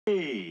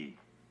Hey.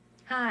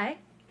 Hi.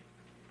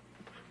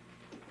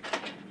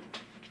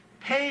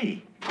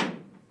 Hey.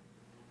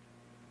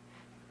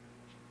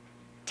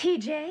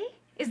 TJ,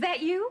 is that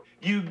you?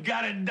 You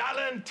got it,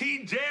 darling.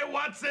 TJ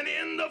Watson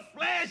in the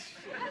flesh.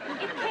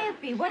 It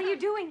can't be. What are you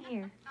doing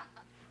here?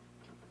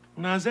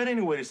 Now, is that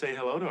any way to say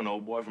hello to an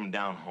old boy from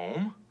down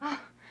home? Oh,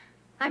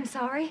 I'm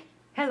sorry.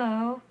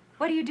 Hello.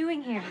 What are you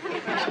doing here?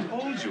 I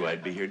told you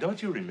I'd be here.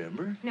 Don't you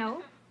remember?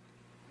 No.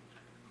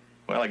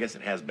 Well, I guess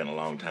it has been a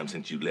long time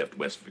since you left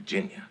West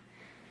Virginia.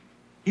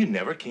 You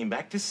never came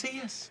back to see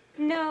us.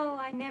 No,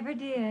 I never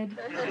did.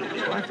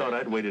 So I thought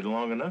I'd waited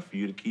long enough for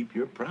you to keep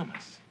your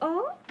promise.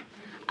 Oh?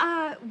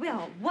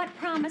 Well, what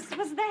promise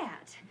was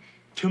that?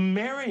 To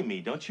marry me,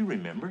 don't you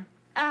remember?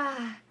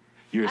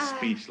 You're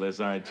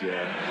speechless, aren't you?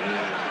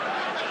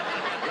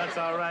 Yeah. That's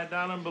all right,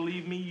 darling.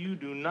 Believe me, you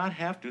do not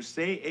have to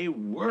say a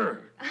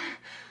word.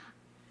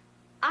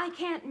 I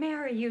can't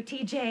marry you,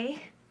 TJ.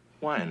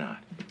 Why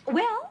not?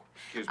 Well,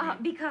 Excuse me.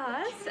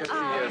 Because,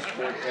 Yes,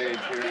 full page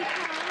here.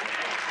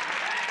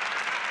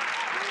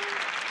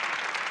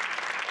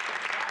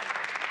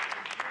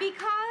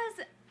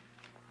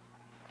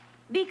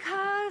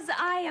 Because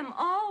I am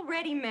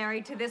already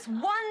married to this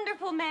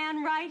wonderful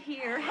man right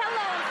here.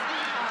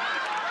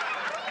 Hello,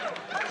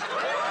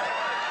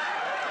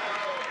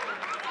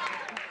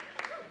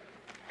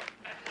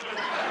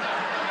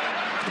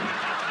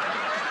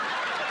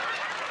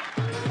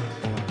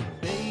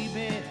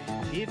 Baby,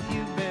 if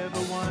you've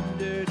ever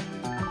wondered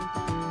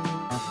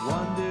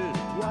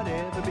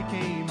whatever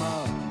became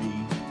of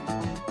me,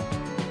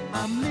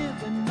 I'm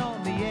living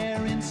on the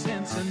air in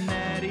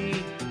Cincinnati.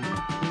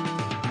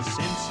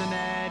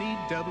 Cincinnati,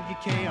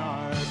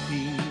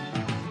 WKRP.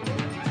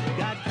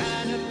 Got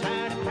kind of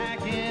tired of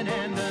packing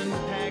and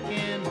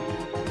unpacking,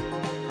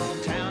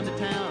 town to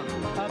town,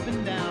 up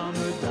and down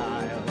the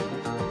dial.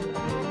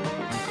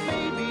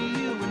 Maybe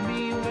you and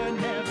me were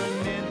never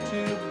meant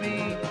to be.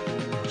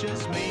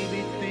 Just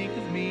maybe think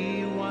of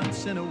me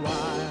once in a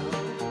while.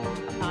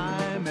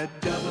 I'm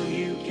at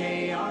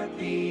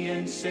WKRP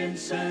in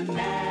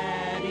Cincinnati.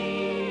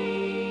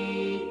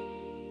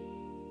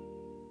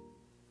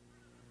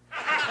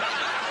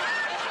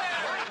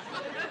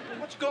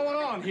 What's going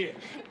on here?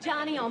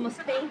 Johnny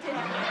almost fainted.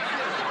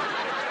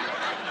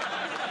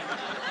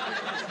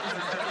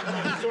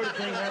 This sort of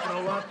thing happen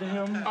a lot to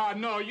him?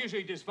 No,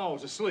 usually he just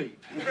falls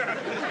asleep.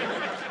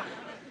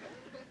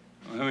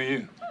 Who are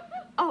you?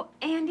 Oh,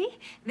 Andy,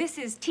 this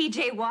is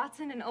TJ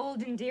Watson, an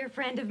old and dear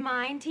friend of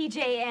mine, TJ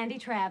Andy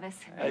Travis.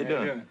 How you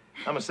doing?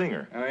 I'm a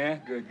singer. Oh, yeah?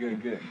 Good,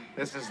 good, good.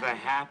 This is the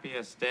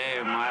happiest day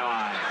of my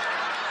life.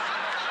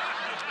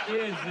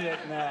 Is it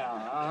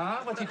now?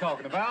 Uh-huh. What's he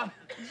talking about?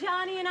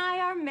 Johnny and I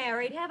are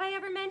married. Have I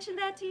ever mentioned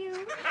that to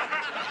you?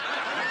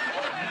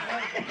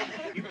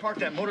 You parked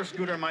that motor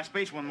scooter in my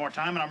space one more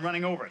time, and I'm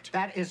running over it.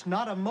 That is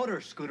not a motor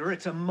scooter.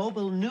 It's a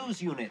mobile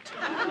news unit.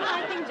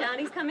 I think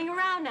Johnny's coming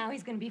around now.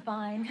 He's going to be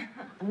fine.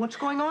 What's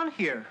going on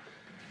here?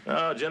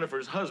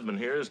 Jennifer's husband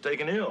here is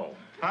taken ill.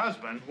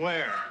 Husband?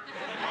 Where?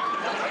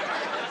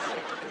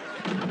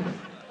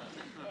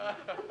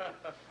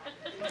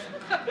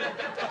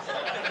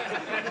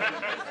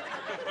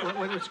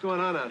 What's going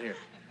on out here?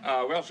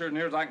 Well, sir,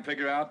 near as I can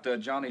figure out,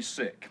 Johnny's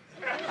sick.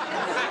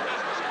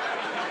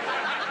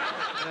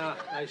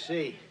 I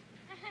see.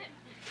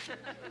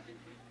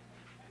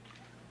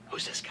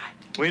 Who's this guy?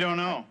 We don't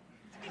know.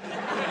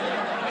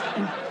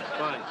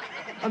 Fine.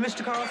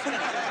 Mr. Carlson,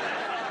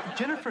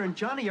 Jennifer and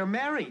Johnny are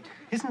married.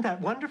 Isn't that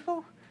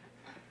wonderful?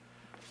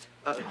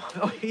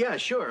 Oh, yeah,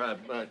 sure.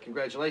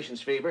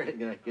 Congratulations, Fever.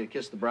 You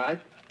kiss the bride?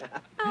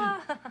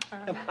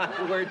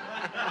 My word.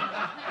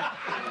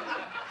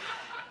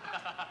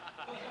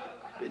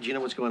 Do you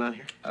know what's going on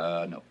here?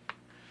 No.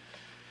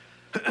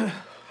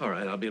 All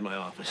right, I'll be in my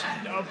office.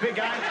 Big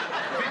guy.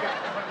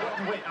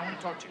 Wait, I want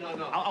to talk to you.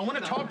 No. I want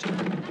to talk to you.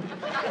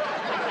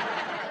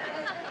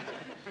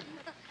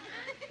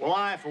 Well,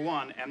 I, for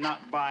one, am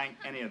not buying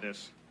any of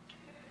this.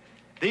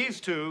 These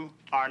two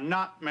are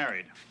not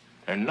married.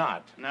 They're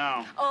not.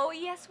 No. Oh,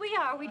 yes, we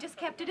are. We just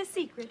kept it a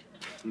secret.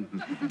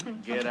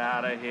 Get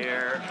out of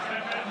here.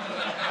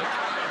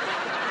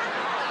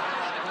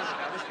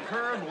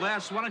 Herb,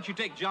 Les, why don't you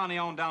take Johnny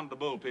on down to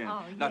the bullpen?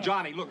 Oh, Now, yes.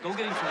 Johnny, look, go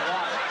get him some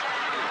water.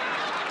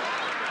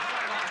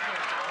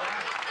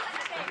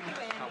 Thank you,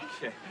 Andy.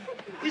 Okay.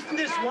 Isn't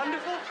this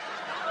wonderful?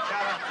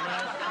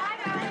 Bye,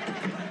 darling.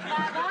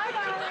 Bye-bye,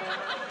 darling.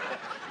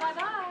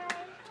 Bye-bye.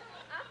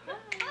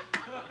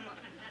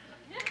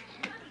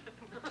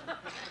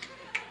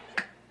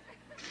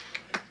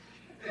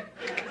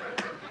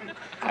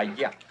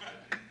 Yeah.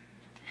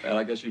 Well,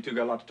 I guess you two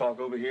got a lot to talk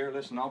over here.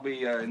 Listen, I'll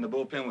be in the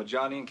bullpen with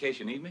Johnny in case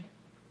you need me.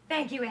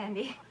 Thank you,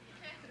 Andy.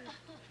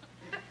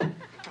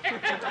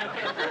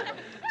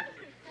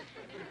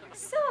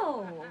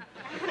 So,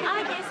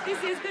 I guess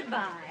this is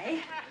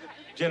goodbye.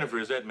 Jennifer,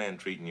 is that man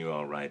treating you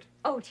all right?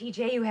 Oh,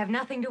 TJ, you have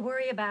nothing to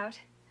worry about.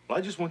 Well,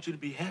 I just want you to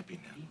be happy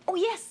now. Oh,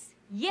 yes.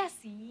 Yes,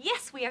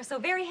 we are so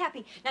very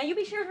happy. Now, you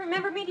be sure to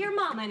remember me to your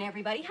mama and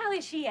everybody. How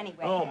is she,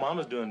 anyway? Oh,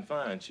 Mama's doing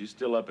fine. She's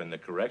still up in the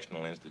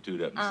Correctional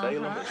Institute up in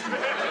Salem. But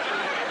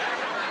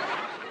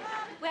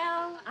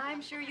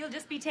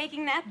just be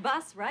taking that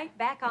bus right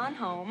back on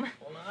home.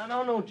 Well, I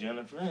don't know,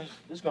 Jennifer. This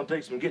is going to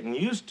take some getting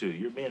used to.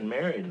 You're being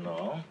married and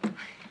all.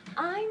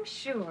 I'm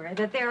sure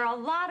that there are a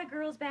lot of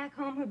girls back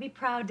home who'd be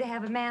proud to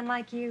have a man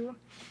like you.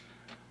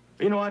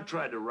 You know, I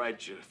tried to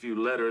write you a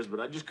few letters, but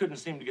I just couldn't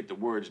seem to get the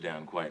words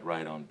down quite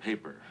right on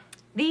paper.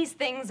 These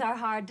things are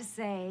hard to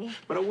say.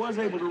 But I was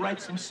able to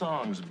write some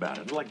songs about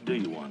it. I'd like to do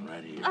you one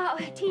right here. Oh,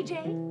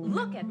 TJ,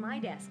 look at my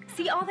desk.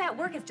 See, all that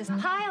work is just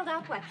piled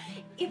up.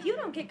 If you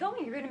don't get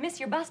going, you're going to miss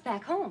your bus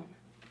back home.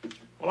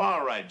 Well,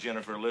 all right,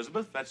 Jennifer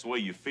Elizabeth. That's the way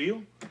you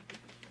feel.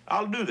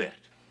 I'll do that.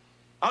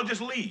 I'll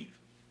just leave.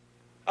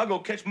 I'll go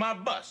catch my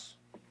bus.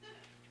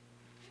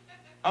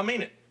 I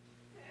mean it.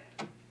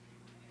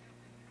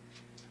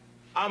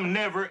 I'm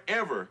never,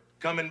 ever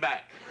coming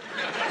back.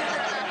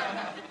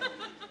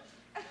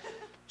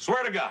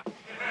 Swear to God.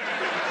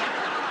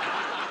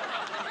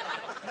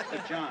 Hey,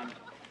 John,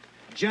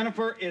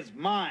 Jennifer is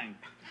mine.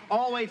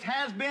 Always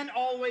has been,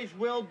 always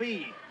will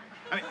be.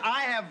 I mean,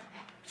 I have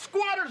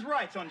squatter's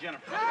rights on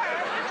Jennifer.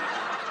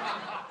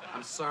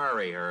 I'm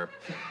sorry, Herb.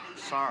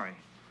 Sorry.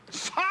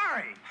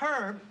 Sorry!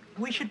 Herb,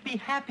 we should be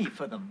happy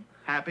for them.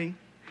 Happy?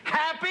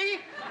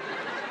 Happy?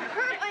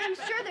 Herb, I am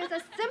sure there's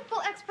a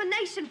simple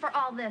explanation for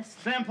all this.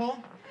 Simple.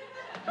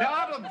 Yeah,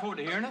 I'm looking forward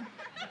to hearing it.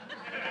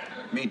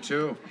 Me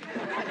too.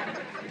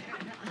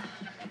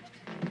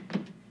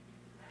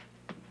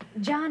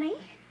 Johnny,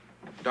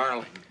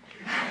 Darling.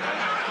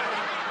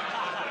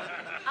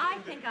 I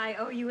think I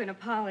owe you an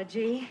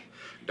apology.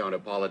 Don't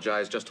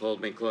apologize, just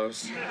hold me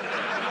close.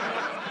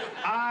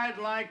 I'd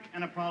like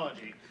an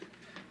apology.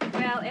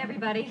 Well,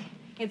 everybody,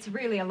 it's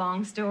really a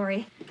long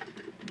story.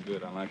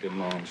 Good, I like them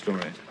long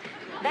stories.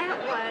 That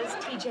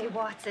was T.J.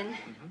 Watson.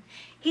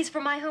 He's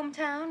from my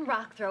hometown,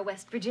 Rockthrow,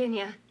 West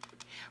Virginia.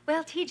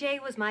 Well, T.J.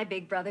 was my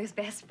big brother's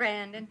best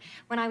friend, and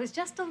when I was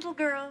just a little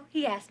girl,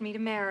 he asked me to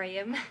marry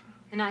him,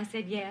 and I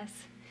said yes.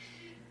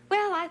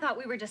 Well, I thought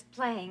we were just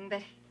playing,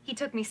 but he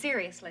took me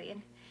seriously,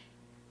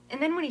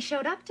 and then when he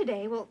showed up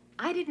today, well,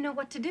 I didn't know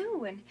what to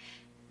do,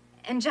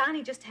 and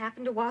Johnny just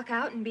happened to walk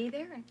out and be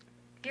there, and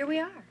here we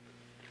are.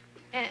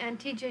 And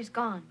TJ's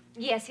gone.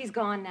 Yes, he's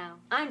gone now.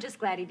 I'm just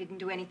glad he didn't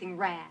do anything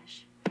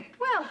rash.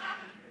 Well,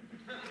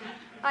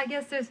 I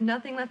guess there's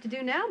nothing left to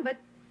do now but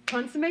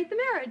consummate the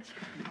marriage.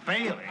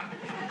 Bailey.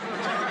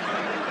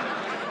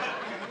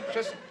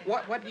 Just,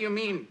 what do you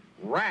mean,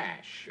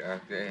 rash?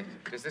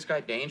 Is this guy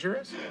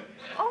dangerous?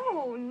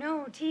 Oh,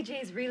 no,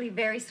 TJ's really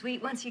very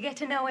sweet once you get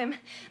to know him.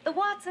 The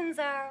Watsons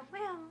are,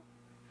 well,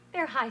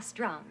 they're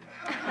high-strung.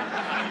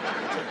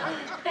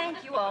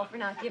 Thank you all for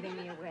not giving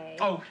me away.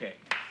 Okay.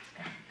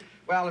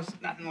 Well, there's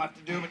nothing left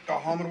to do but go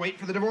home and wait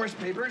for the divorce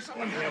papers.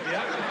 Let me help you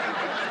out.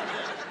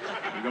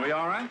 You gonna be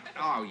all right?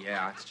 Oh,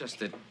 yeah, it's just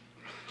that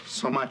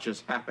so much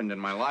has happened in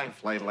my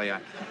life lately.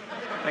 I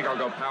think I'll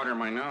go powder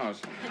my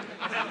nose.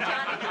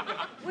 Johnny,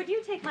 would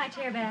you take my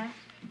chair back?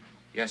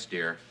 Yes,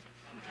 dear.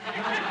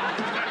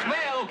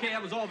 Well, okay,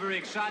 that was all very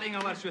exciting.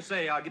 Now, let's just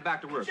say I'll get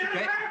back to work,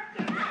 okay?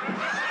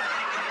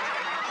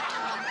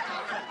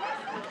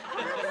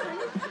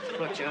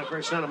 Look, Jennifer,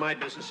 it's none of my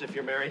business if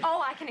you're married.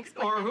 Oh, I can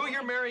explain. Or who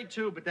you're married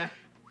to, but that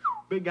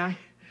big guy,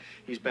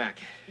 he's back.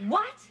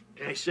 What?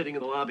 Yeah, he's sitting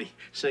in the lobby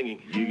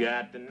singing. You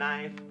got the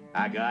knife,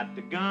 I got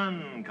the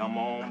gun. Come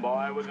on,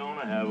 boy, we're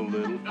gonna have a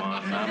little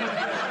fun.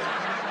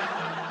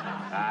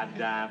 I'd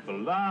die for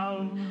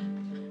love.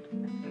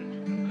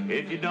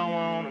 If you don't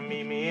want to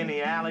meet me in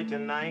the alley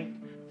tonight,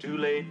 too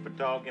late for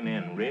talking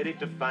and ready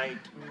to fight.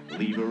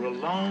 Leave her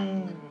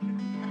alone.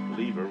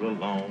 Leave her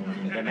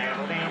alone.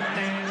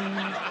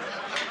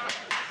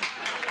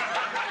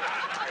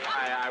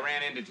 I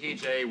ran into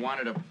TJ,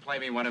 wanted to play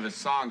me one of his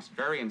songs,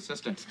 very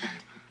insistent.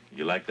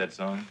 You like that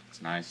song?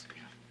 It's nice.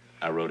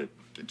 I wrote it.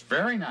 It's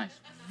very nice.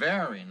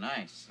 Very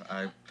nice.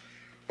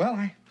 Well,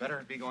 I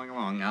better be going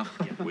along now.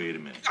 Wait a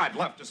minute. I'd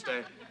love to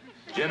stay.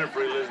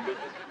 Jennifer Elizabeth,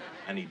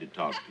 I need to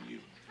talk to you.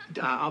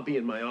 I'll be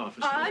in my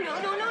office. No,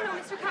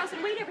 Mr.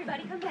 Carlson. Wait,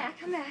 everybody. Come back.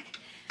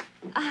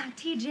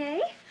 TJ,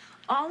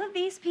 all of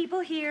these people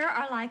here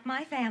are like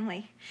my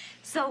family.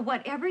 So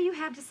whatever you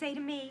have to say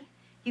to me,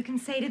 you can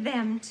say to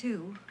them,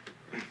 too.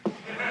 All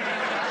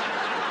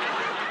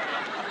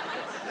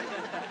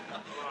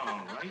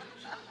right.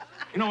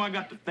 You know, I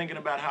got to thinking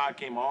about how I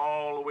came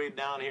all the way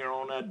down here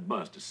on that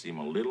bus to see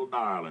my little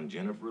darling,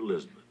 Jennifer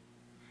Elizabeth.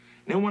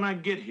 And then when I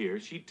get here,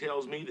 she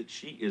tells me that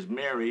she is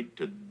married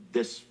to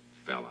this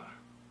fella.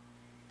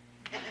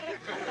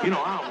 You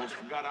know, I almost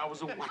forgot I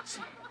was a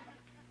Watson.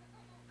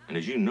 And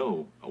as you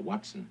know, a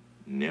Watson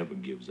never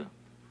gives up.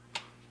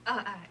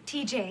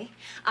 TJ,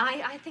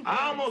 I think...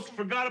 I almost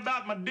forgot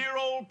about my dear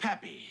old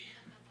pappy.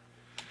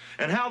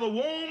 And how the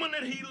woman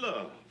that he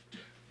loved,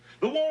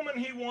 the woman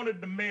he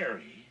wanted to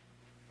marry,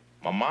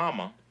 my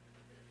mama,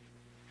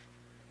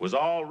 was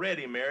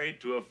already married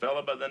to a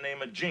fella by the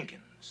name of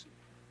Jenkins.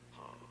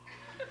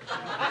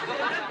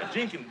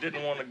 Jenkins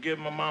didn't want to give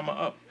my mama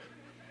up.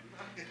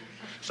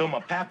 So my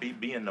pappy,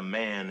 being the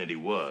man that he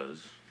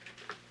was,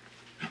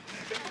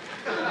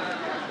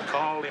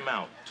 called him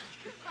out.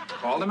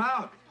 Called him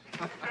out.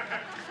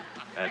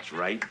 That's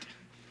right.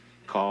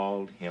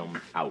 called him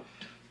out.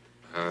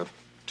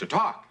 To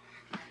talk.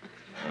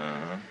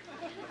 Uh-huh.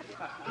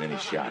 And then he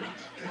shot him.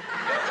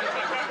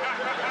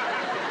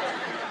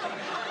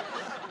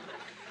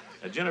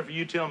 Now, Jennifer,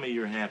 you tell me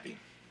you're happy.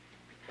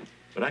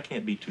 But I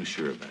can't be too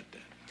sure about that.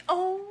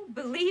 Oh,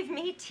 believe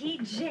me,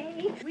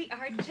 TJ, we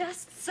are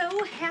just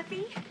so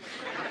happy.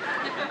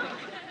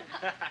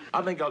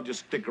 I think I'll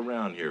just stick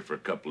around here for a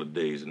couple of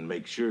days and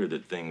make sure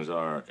that things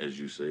are as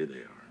you say they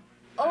are.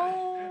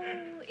 Oh,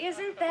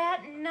 isn't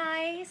that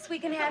nice? We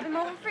can have him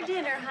over for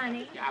dinner,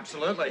 honey.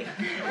 Absolutely.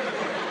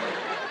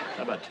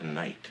 How about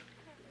tonight?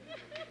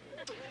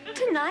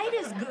 Tonight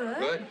is good.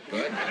 Good,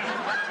 good.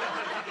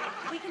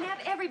 We can have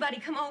everybody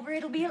come over.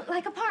 It'll be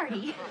like a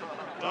party.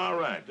 All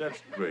right,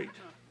 that's great.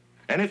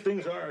 And if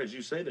things are as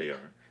you say they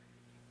are,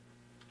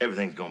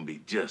 everything's gonna be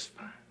just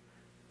fine.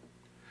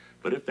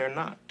 But if they're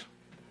not,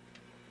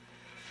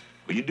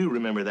 well, you do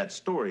remember that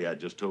story I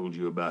just told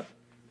you about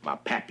my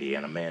pappy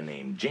and a man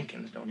named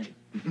Jenkins, don't you?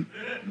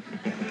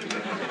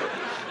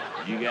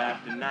 You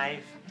got the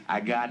knife,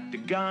 I got the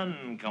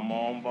gun. Come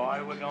on,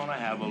 boy, we're gonna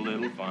have a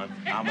little fun.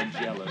 I'm a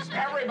jealous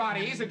man.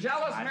 Everybody, he's a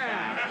jealous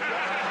man.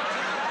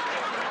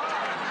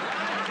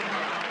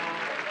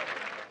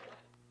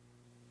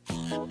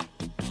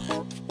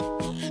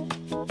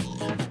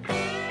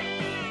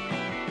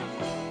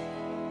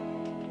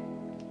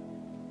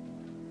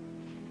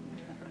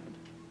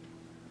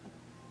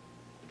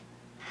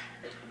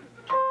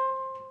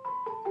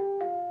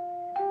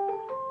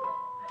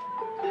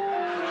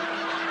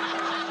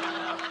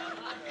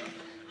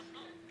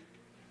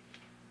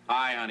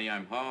 Hi, honey,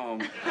 I'm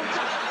home.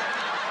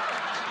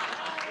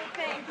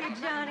 Thank you,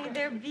 Johnny.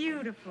 They're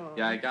beautiful.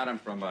 Yeah, I got them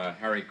from a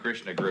Hare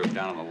Krishna group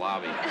down in the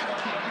lobby.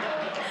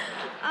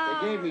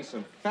 They gave me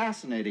some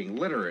fascinating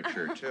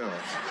literature, too.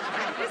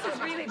 This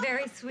is really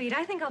very sweet.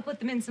 I think I'll put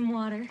them in some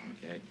water.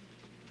 Okay.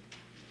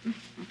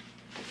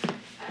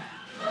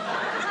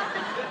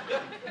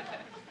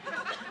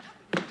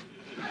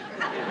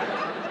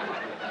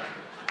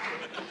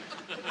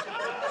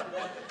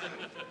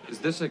 Is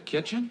this a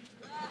kitchen?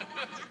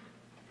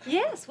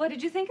 Yes, what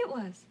did you think it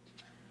was?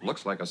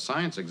 Looks like a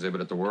science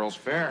exhibit at the World's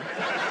Fair.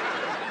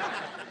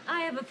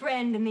 I have a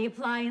friend in the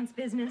appliance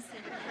business.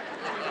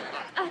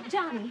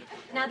 Johnny,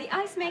 now the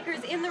ice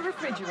maker's in the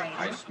refrigerator.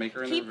 Ice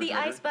maker in the Keep the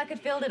refrigerator? ice bucket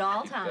filled at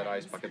all times. That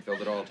ice bucket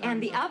filled at all times.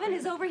 And the oven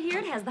is over here.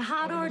 It has the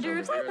hot hors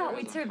d'oeuvres. I thought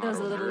we'd serve those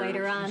a little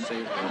later on.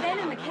 And then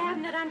in the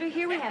cabinet under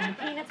here, we have the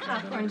peanuts,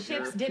 popcorn,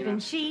 chips, dip,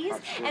 and cheese.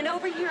 And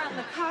over here on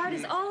the card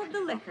is all of the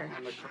liquor.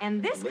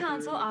 And this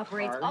console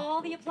operates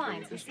all the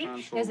appliances. See,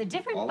 there's a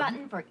different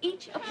button for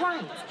each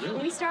appliance.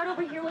 And we start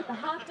over here with the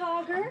hot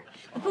dogger,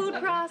 the food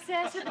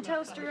processor, the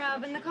toaster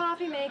oven, the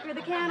coffee maker,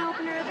 the can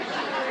opener, the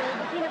cooler,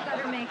 the peanut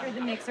butter maker,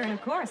 the mixer, and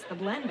of course, the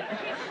blender.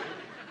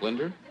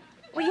 Blender?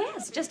 Well,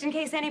 yes, just in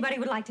case anybody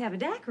would like to have a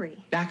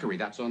daiquiri. Daiquiri,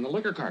 that's on the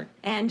liquor card.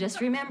 And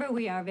just remember,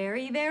 we are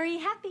very, very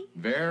happy.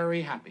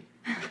 Very happy.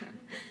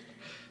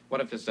 What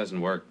if this doesn't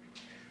work?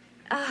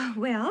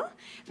 Well,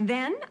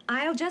 then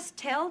I'll just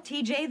tell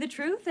TJ the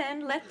truth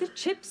and let the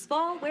chips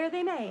fall where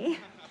they may.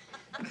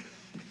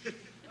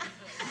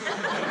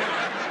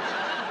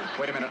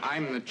 Wait a minute,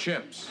 I'm the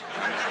chips.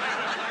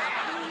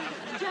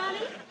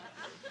 Johnny,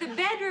 the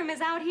bedroom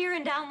is out here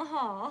and down the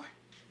hall.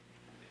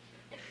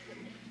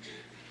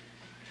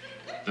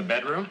 The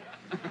bedroom?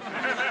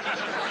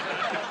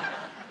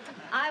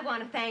 I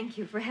want to thank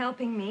you for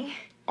helping me.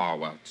 Oh,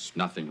 well, it's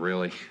nothing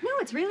really. No,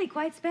 it's really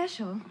quite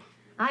special.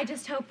 I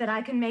just hope that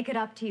I can make it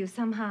up to you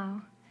somehow.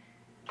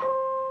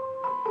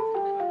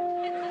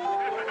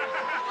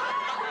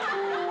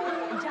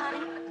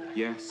 Johnny?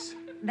 Yes.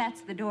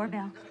 That's the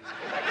doorbell.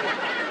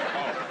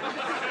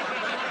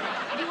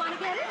 Do you want to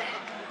get it?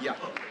 Yeah.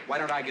 Why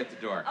don't I get the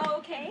door?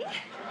 Okay.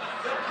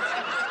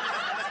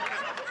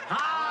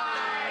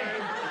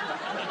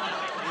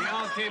 We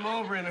all came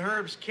over in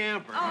Herb's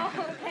camper. Oh,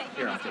 thank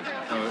you. Here, I'll take it.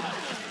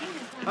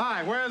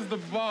 Hi, where's the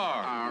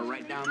bar?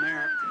 Right down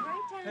there.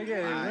 Right down Okay,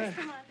 there.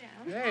 Come on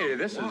down. Hey,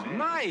 this is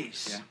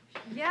nice. Yeah.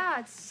 Yeah,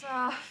 it's,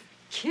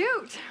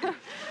 cute.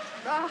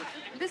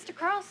 Mr.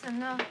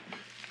 Carlson,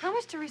 how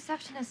much do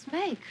receptionists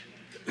make?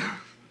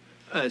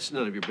 It's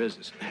none of your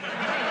business.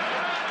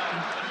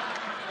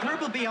 Herb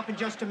will be up in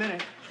just a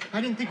minute. I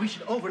didn't think we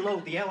should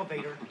overload the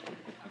elevator.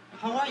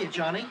 How are you,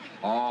 Johnny?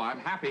 Oh, I'm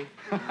happy.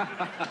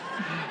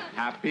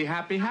 Happy,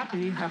 happy,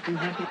 happy, happy,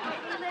 happy.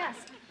 Les,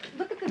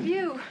 look at the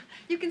view.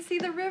 You can see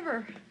the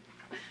river.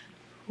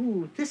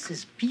 Ooh, this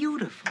is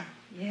beautiful.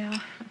 Yeah.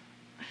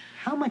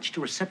 How much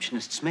do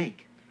receptionists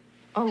make?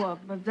 Oh,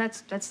 but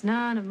that's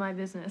none of my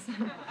business.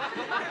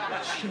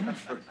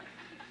 Jennifer,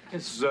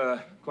 it's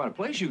quite a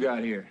place you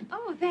got here.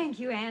 Oh, thank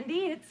you,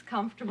 Andy. It's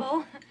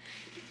comfortable.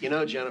 You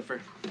know,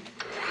 Jennifer,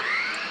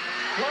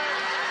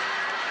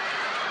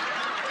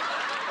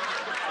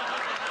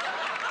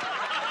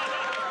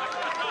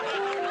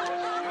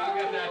 I'll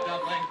get that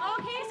dumpling.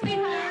 Okay,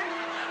 sweetheart.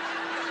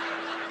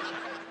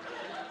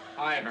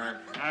 Hi, Herb.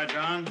 Hi,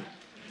 John.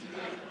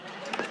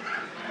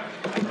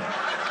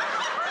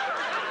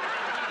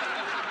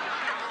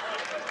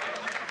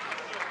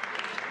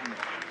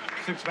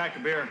 6-pack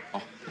of beer.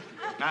 Oh.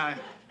 I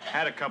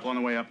had a couple on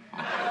the way up.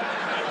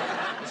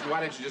 Listen, why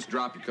don't you just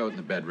drop your coat in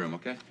the bedroom,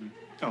 okay?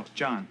 Oh,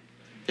 John.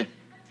 Yeah.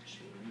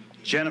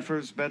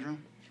 Jennifer's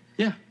bedroom?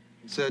 Yeah.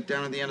 It's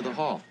down at the end of the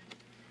hall.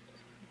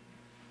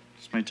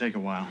 This may take a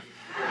while.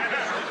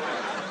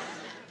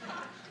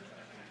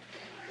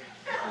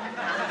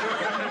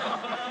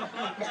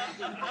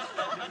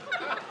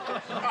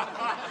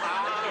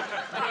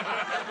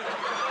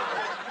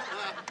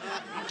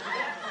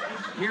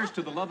 Here's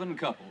to the loving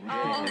couple. Oh.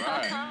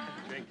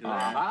 All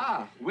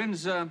right.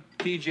 When's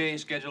TJ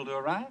scheduled to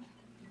arrive?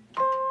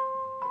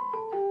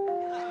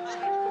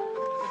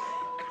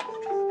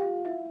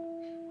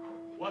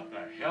 What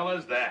the hell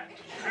is that?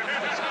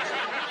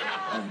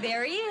 Oh,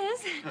 there he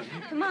is.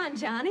 Come on,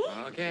 Johnny.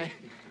 Okay.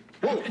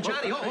 Whoa,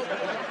 Johnny, oh.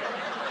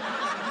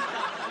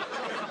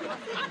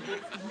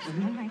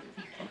 All right.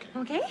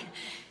 Okay?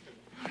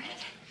 All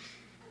right.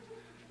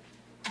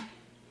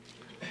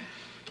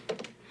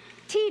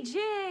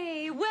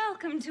 TJ,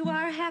 welcome to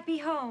our happy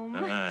home.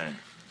 Hi.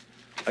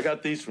 I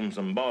got these from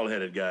some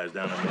bald-headed guys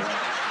down in there.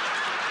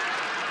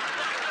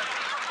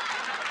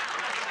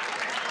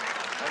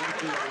 How you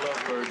two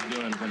lovebirds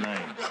doing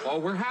tonight? Oh,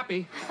 we're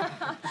happy.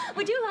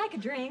 Would you like a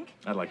drink?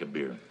 I'd like a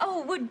beer.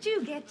 Oh, would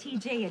you get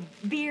TJ a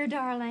beer,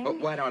 darling? Oh,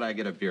 why don't I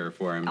get a beer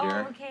for him,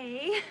 dear?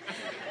 Okay.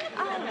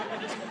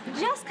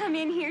 Just come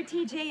in here,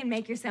 TJ, and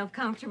make yourself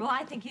comfortable.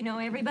 I think you know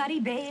everybody,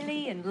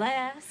 Bailey and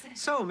Les.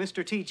 So,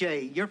 Mr.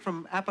 TJ, you're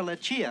from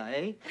Appalachia,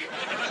 eh?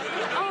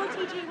 Oh,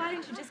 TJ, why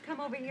don't you just come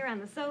over here on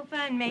the sofa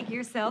and make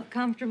yourself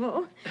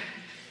comfortable?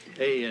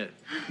 Hey,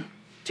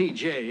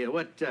 TJ,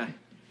 what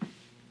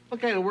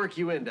kind of work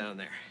you in down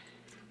there?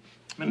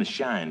 I'm in the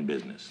shine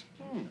business.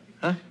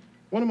 Huh?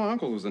 One of my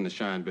uncles was in the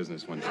shine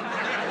business one time.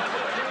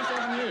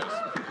 27 years.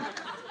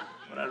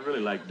 What I'd really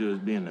like to do is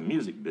be in the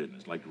music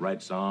business, like to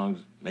write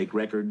songs, make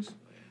records.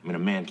 I mean, a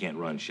man can't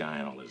run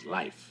shine all his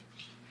life.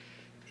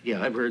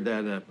 Yeah, I've heard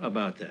that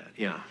about that,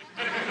 yeah.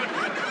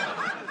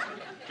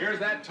 Here's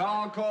that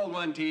tall, cold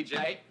one,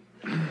 TJ.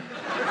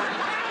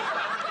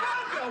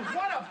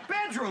 What a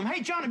bedroom!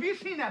 Hey, John, have you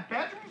seen that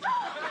bedroom?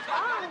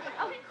 Oh,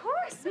 of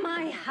course,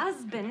 my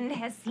husband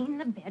has seen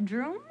the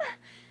bedroom.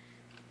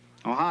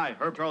 Oh, hi.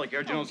 Herb Charlie,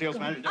 General Sales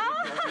Manager.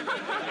 Oh,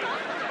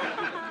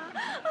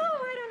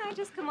 why don't I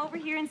just come over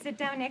here and sit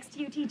down next to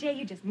you, TJ?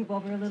 You just move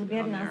over a little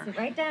bit, and I'll sit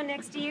right down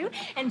next to you.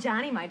 And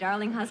Johnny, my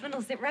darling husband,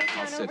 will sit right down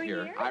I'll sit over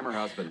here. I'm her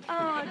husband.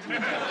 Oh,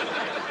 TJ,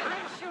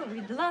 I'm sure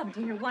we'd love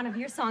to hear one of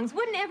your songs.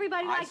 Wouldn't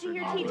everybody like to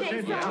hear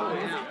TJ's songs?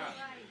 Yeah.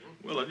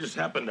 Well, I just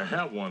happen to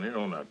have one here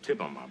on the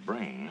tip of my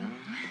brain.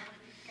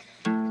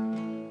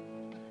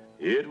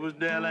 It was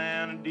Della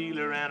and a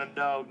dealer and a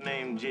dog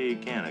named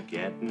Jake and a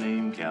cat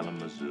named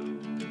Kalamazoo.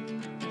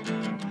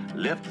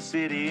 Left the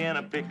city in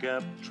a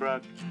pickup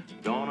truck,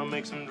 gonna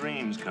make some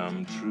dreams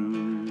come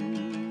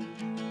true.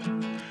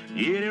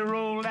 Yeah, they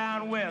rolled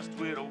out west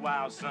with the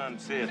wild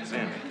sunsets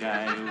and the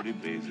coyote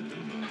blazes of the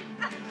moon.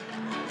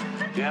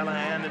 Della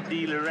and a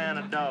dealer and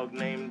a dog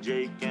named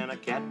Jake and a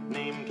cat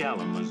named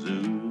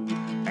Kalamazoo.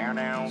 Down,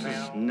 down, This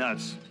is down.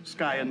 nuts. This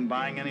guy isn't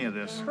buying any of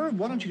this. Herb,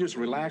 why don't you just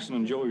relax and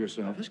enjoy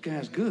yourself? This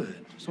guy's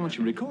good. So why don't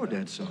you record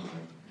that song?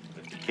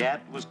 The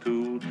cat was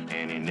cool,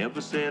 and he never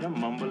said a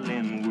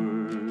mumbling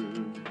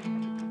word.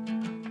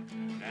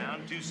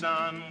 Down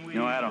Tucson, we... You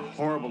know, I had a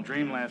horrible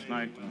dream last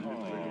night.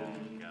 Oh.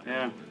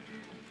 Yeah.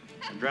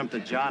 I dreamt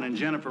that John and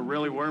Jennifer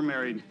really were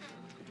married.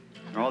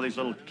 There were all these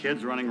little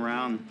kids running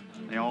around.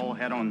 They all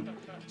had on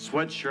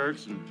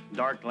sweatshirts and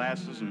dark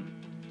glasses and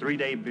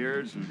 3-day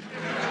beards. And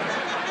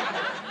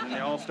they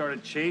all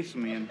started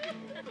chasing me. And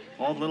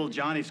all the little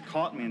Johnnies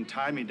caught me and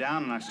tied me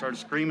down. And I started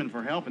screaming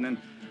for help. And then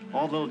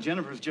all the little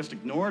Jennifers just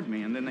ignored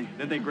me. And then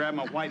they grabbed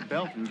my white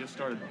belt and just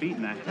started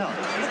beating the hell out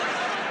of me.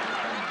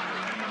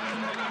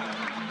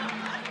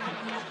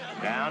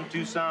 Down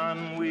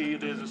Tucson way,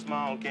 there's a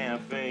small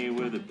cafe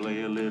where they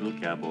play a little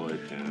cowboy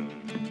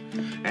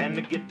tune. And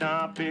the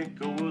guitar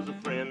picker was a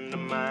friend of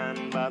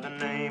mine by the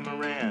name of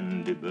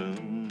Randy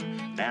Boone.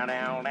 Down,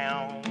 down,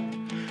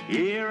 down.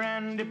 Yeah,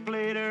 Randy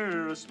played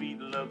her a sweet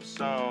love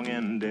song,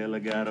 and Della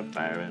got a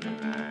fire in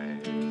her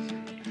eyes.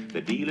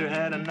 The dealer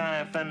had a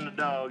knife and the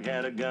dog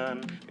had a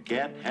gun. The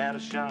cat had a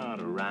shot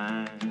of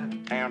rye.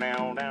 Down,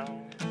 down, down.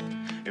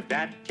 If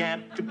that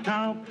cat could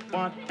talk,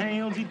 what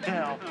tales he'd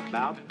tell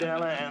about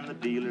Della and the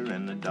dealer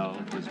and the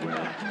dog as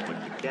well.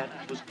 But the cat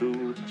was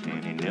cool,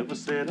 and he never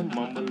said a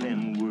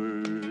mumbling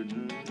word.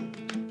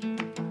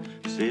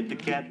 Said the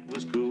cat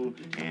was cool,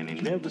 and he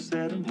never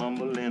said a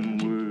mumbling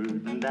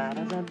word. Da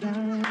da da da.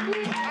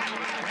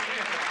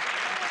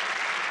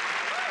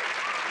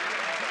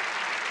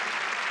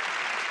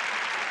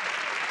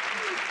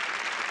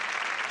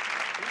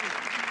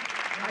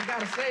 I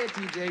gotta say it,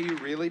 TJ, you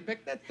really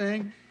picked that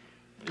thing.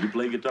 You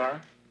play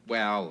guitar?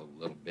 Well, a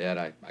little bit.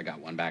 I got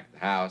one back at the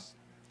house.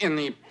 In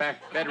the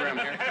back bedroom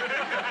here.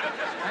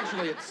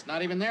 Actually, it's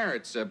not even there.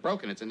 It's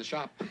broken. It's in the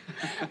shop.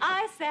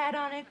 I sat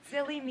on it,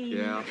 silly me.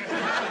 Yeah.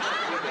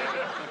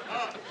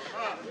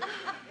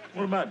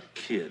 What about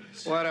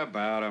kids? What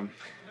about them?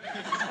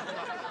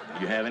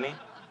 You have any?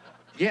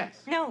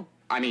 Yes. No.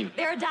 I mean,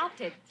 They're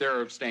adopted.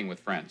 they're staying with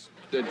friends.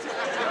 They're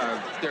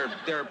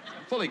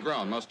fully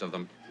grown, most of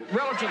them.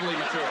 Relatively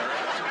mature.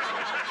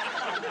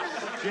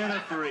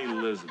 Jennifer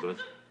Elizabeth,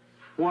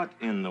 what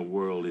in the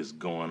world is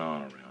going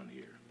on around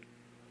here?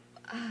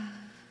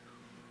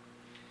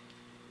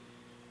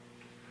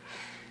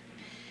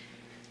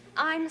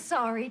 I'm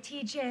sorry,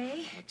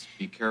 TJ. Let's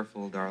be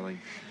careful, darling.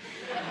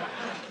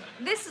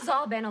 This has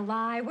all been a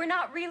lie. We're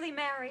not really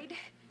married.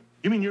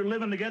 You mean you're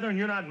living together and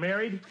you're not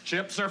married?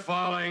 Chips are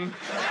falling.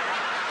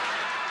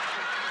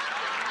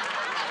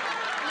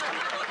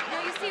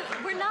 No, you see,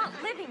 we're not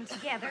living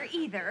together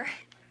either.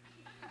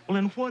 Well,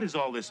 then what is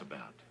all this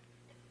about?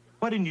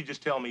 Why didn't you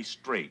just tell me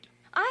straight?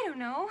 I don't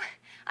know.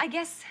 I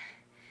guess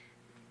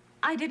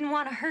I didn't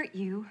want to hurt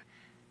you.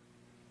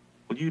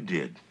 Well, you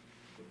did.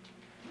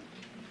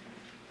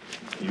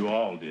 You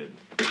all did.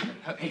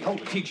 Hey, hold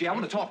it, TJ. I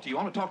want to talk to you.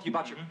 I want to talk to you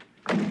about your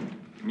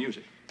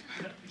music.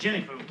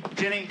 Jenny,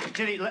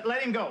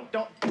 let him go.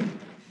 Don't.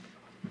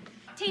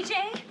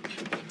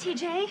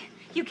 TJ,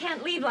 you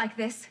can't leave like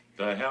this.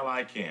 The hell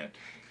I can't.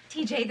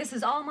 TJ, this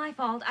is all my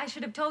fault. I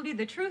should have told you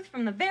the truth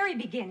from the very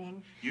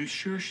beginning. You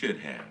sure should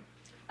have.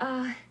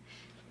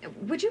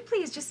 Would you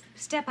please just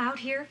step out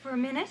here for a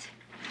minute?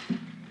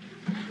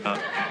 Would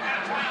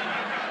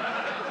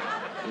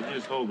you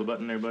just hold the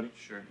button there, buddy?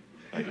 Sure.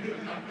 Thank you.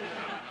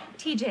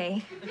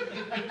 TJ,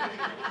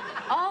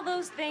 all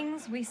those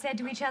things we said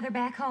to each other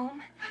back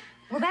home,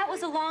 well, that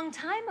was a long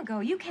time ago.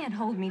 You can't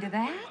hold me to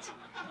that.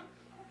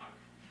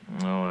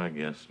 No, I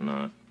guess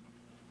not.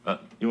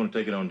 You want to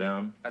take it on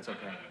down? That's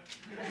okay.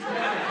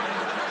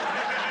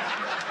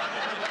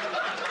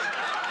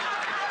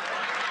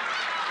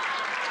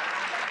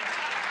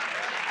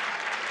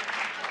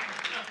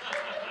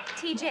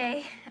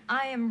 TJ,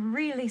 I am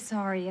really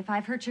sorry if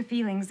I've hurt your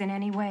feelings in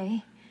any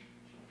way.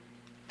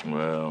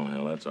 Well,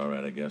 hell, that's all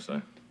right, I guess.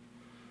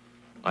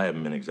 I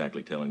haven't been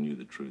exactly telling you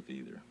the truth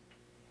either.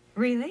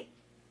 Really?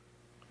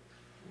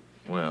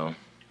 Well,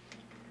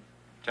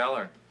 Tell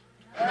her.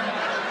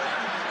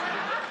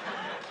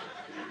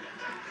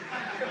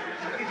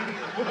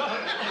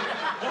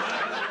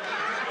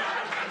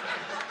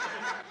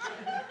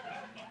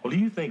 well, do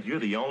you think you're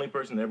the only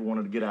person that ever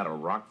wanted to get out of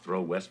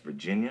Rockthrow, West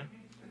Virginia?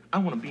 I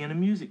want to be in the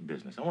music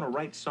business. I want to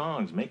write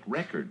songs, make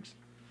records.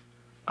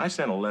 I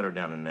sent a letter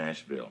down to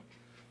Nashville.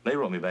 They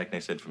wrote me back and they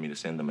said for me to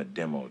send them a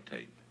demo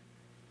tape.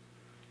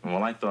 And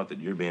well, I thought that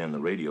you're being in the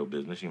radio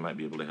business, you might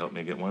be able to help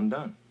me get one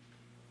done.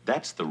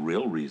 That's the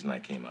real reason I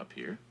came up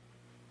here.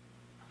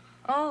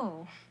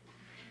 Oh.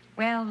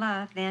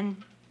 Well, then,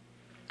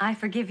 I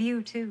forgive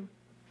you, too.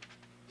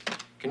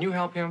 Can you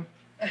help him?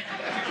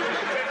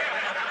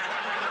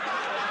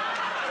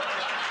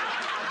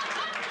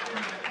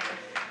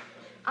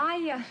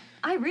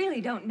 I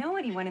really don't know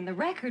anyone in the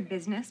record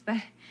business, but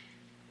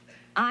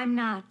I'm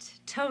not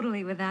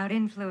totally without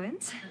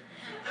influence.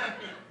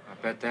 I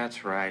bet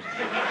that's right.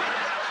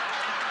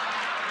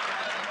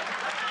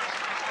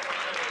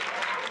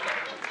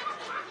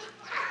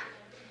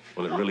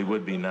 Well, it really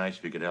would be nice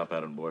if you could help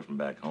out a boy from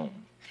back home.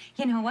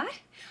 You know what?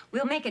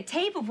 We'll make a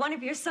tape of one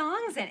of your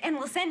songs and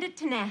we'll send it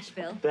to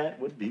Nashville. That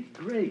would be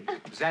great.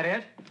 Is that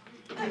it?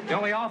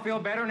 Don't we all feel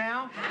better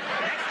now?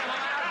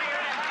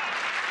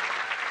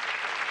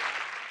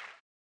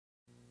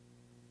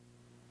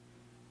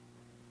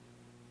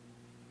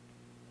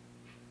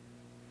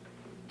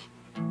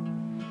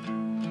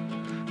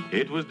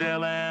 It was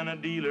Della and a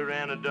dealer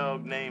and a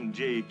dog named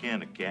Jake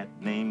and a cat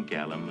named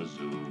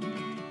Kalamazoo.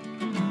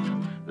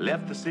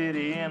 Left the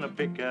city in a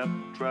pickup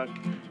truck,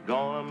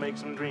 gonna make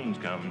some dreams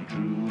come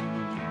true.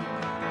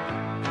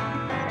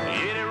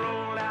 Yeah, they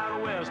rolled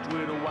out west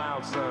where the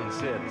wild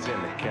sunsets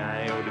in the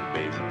Coyote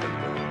Basin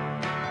moon.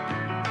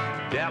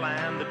 Della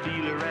and the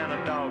dealer and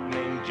a dog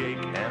named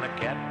Jake and a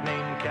cat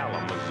named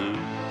Kalamazoo.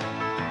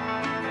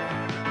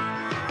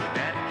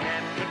 That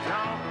cat could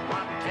talk,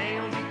 what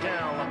tales he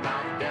tell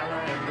about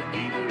Della and the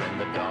dealer and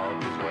the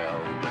dog as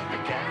well. But the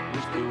cat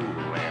was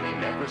cool and he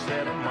never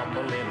said a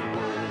mumbling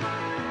word.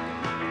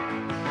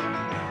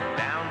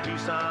 Down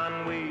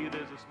Tucson way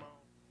there's a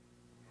small,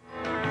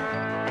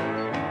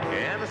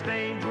 and the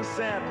stage was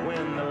set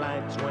when the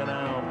lights went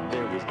out.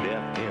 There was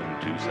death in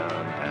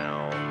Tucson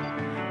town.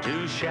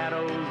 Two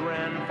shadows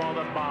ran for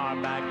the bar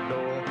back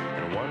door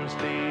and one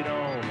stayed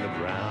on the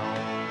ground.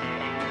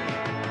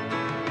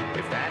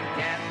 If that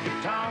cat could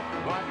talk,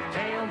 what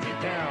tales he'd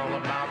tell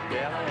about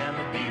Della and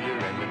the dealer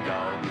and the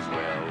dog as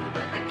well.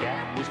 But the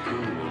cat was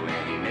cool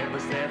and he never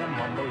said a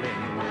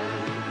mumbling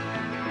word.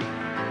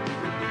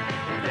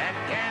 If that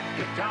cat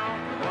could talk,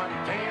 what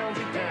tales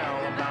he'd tell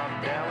about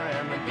Della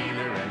and the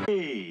dealer and...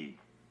 Hey!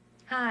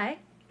 Hi.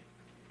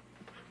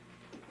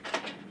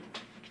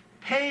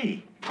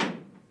 Hey!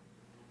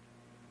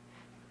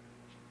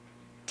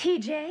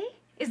 TJ,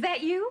 is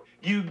that you?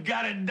 You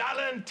got it,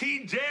 darling.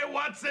 T.J.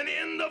 Watson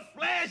in the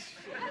flesh!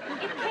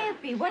 It can't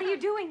be. What are you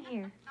doing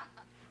here?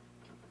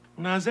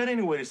 Now, is that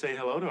any way to say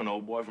hello to an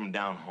old boy from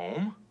down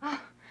home? Oh,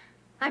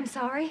 I'm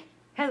sorry.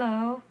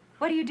 Hello.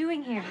 What are you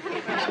doing here?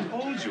 I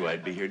told you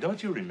I'd be here.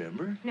 Don't you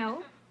remember?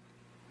 No?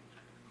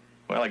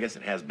 Well, I guess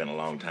it has been a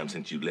long time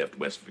since you left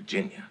West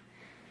Virginia.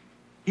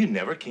 You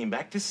never came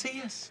back to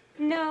see us.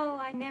 No,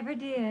 I never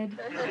did.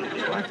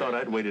 Well, I thought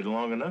I'd waited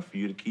long enough for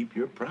you to keep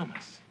your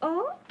promise.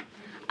 Oh?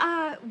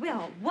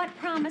 Well, what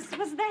promise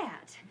was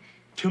that?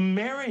 To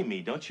marry me,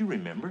 don't you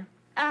remember?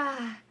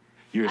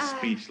 You're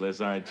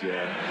speechless, aren't you?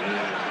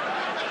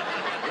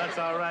 Yeah. That's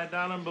all right,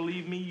 darling.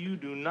 Believe me, you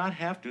do not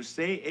have to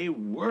say a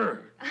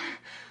word.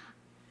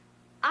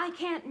 I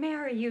can't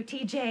marry you,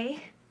 TJ.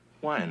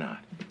 Why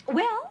not?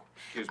 Well,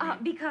 Excuse me.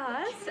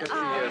 because...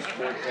 Yes,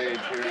 full page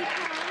here.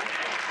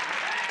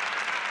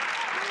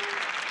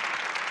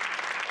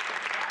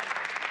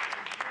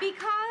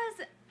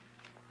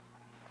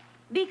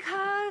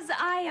 Because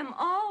I am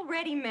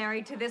already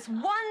married to this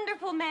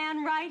wonderful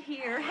man right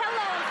here.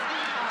 Hello,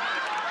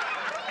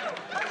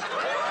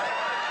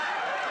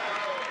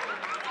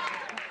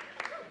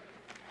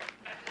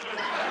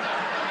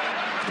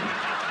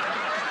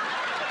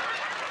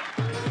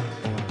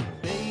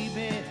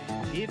 Baby,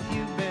 if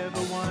you've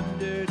ever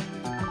wondered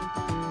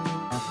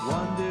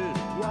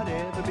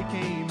whatever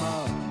became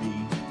of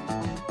me,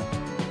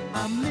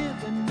 I'm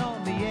living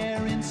on the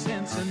air in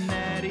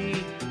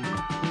Cincinnati.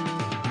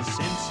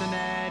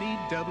 Cincinnati,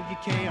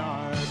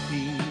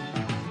 WKRP.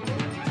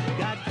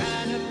 Got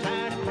kind of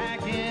tired of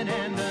packing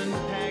and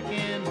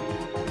unpacking,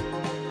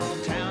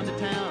 town to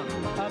town,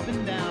 up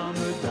and down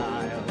the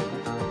dial.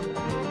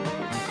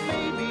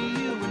 Maybe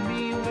you and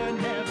me were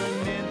never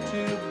meant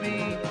to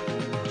be.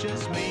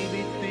 Just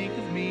maybe think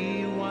of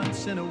me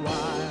once in a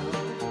while.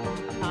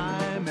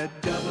 I'm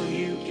at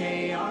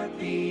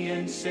WKRP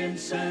in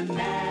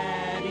Cincinnati.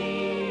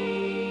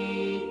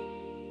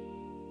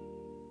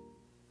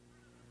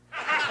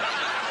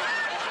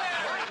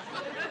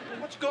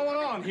 What's going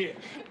on here?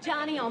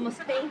 Johnny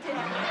almost fainted.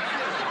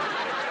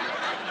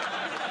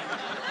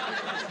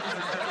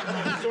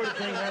 This sort of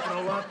thing happen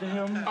a lot to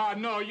him?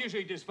 No,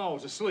 usually he just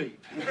falls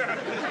asleep.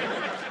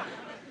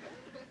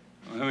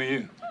 Who are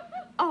you?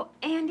 Oh,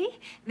 Andy,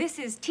 this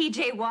is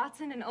TJ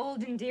Watson, an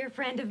old and dear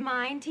friend of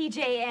mine, TJ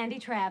Andy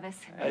Travis.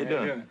 How you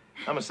doing?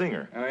 I'm a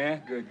singer. Oh, yeah?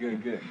 Good,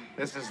 good, good.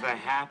 This is the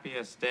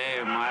happiest day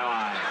of my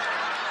life.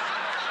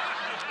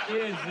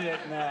 Is it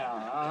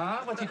now?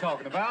 Uh-huh. What's he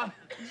talking about?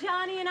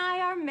 Johnny and I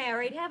are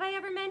married. Have I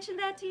ever mentioned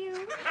that to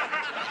you?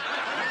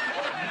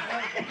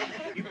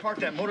 You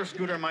parked that motor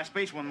scooter in my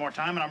space one more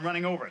time, and I'm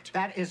running over it.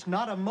 That is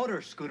not a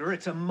motor scooter,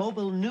 it's a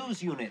mobile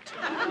news unit.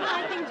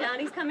 I think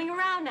Johnny's coming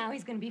around now.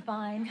 He's going to be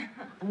fine.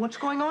 What's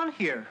going on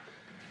here?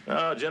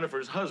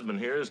 Jennifer's husband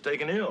here is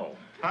taken ill.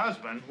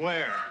 Husband?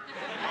 Where?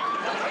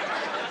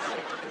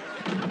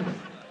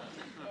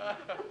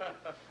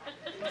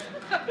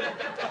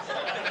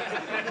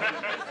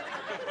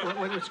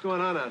 What's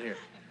going on out here?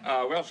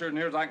 Well, sure,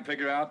 near as I can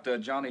figure out,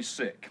 Johnny's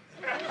sick.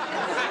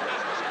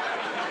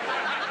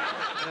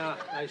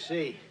 I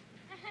see.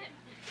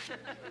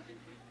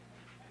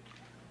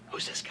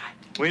 Who's this guy?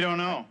 We don't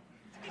know.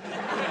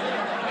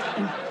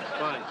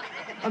 Fine.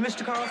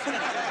 Mr. Carlson,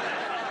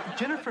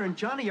 Jennifer and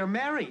Johnny are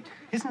married.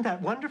 Isn't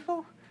that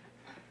wonderful?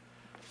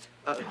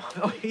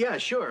 Oh, yeah,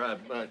 sure.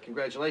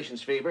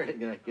 Congratulations, Fever.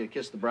 Gonna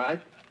kiss the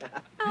bride?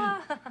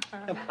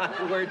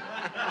 Word.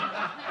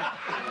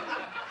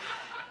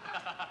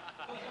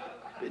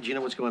 Do you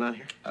know what's going on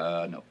here?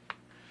 No.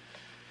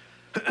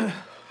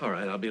 All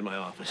right, I'll be in my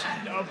office.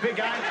 Big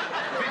guy.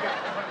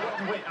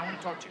 Wait, I want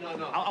to talk to you.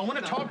 No. I want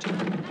to talk to you.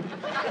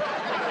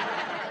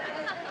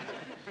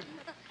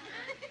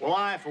 Well,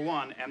 I, for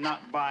one, am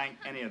not buying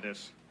any of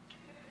this.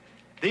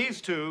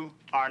 These two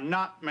are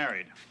not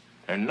married.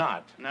 They're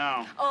not.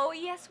 No. Oh,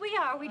 yes, we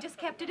are. We just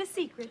kept it a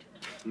secret.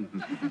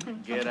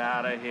 Get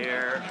out of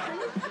here.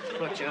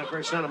 Look, Jennifer,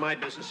 it's none of my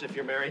business if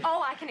you're married.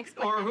 Oh, I can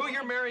explain. Or who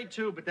you're married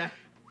to, but that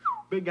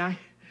big guy,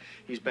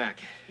 he's back.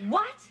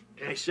 What?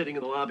 Yeah, he's sitting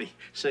in the lobby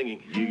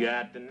singing. You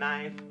got the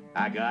knife,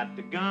 I got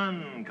the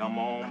gun. Come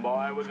on,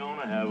 boy, we're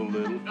gonna have a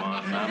little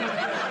fun.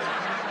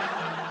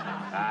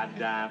 I'd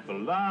die for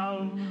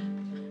love.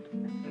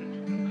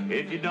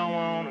 If you don't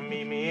want to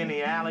meet me in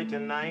the alley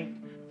tonight,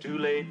 too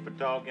late for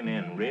talking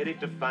and ready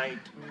to fight.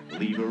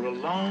 Leave her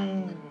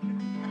alone.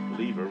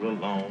 Leave her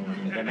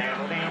alone.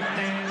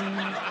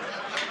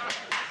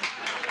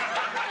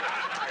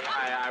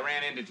 I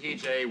ran into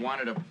TJ,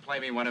 wanted to play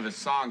me one of his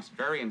songs.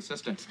 Very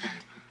insistent.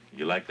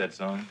 You like that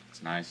song?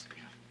 It's nice.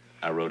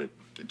 I wrote it.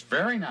 It's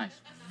very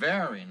nice.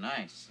 Very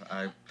nice.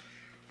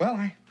 Well,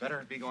 I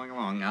better be going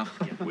along now.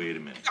 Wait a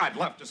minute. I'd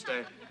love to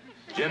stay.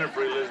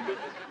 Jennifer Elizabeth,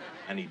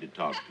 I need to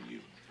talk to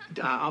you.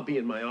 I'll be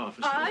in my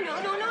office. No,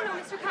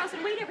 Mr.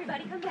 Carlson. Wait,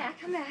 everybody. Come back.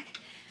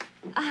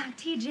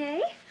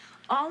 TJ,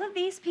 all of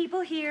these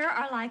people here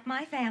are like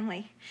my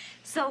family.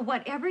 So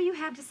whatever you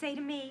have to say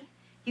to me,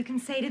 you can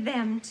say to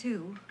them,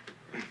 too.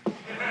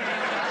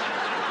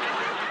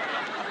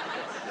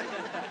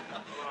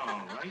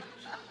 All right.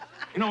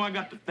 You know, I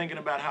got to thinking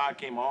about how I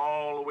came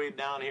all the way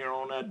down here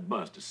on that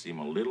bus to see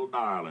my little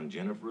darling,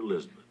 Jennifer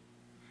Elizabeth.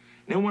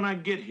 And then when I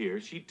get here,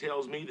 she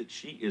tells me that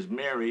she is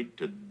married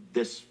to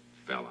this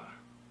fella.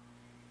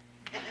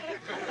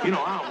 You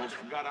know, I almost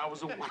forgot I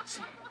was a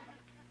Watson.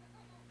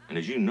 And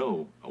as you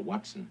know, a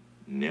Watson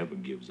never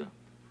gives up.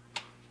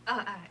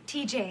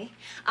 TJ,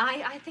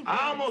 I think...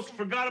 I almost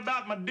forgot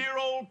about my dear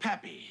old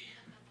pappy.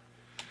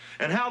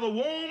 And how the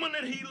woman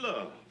that he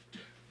loved,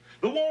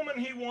 the woman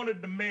he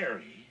wanted to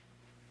marry,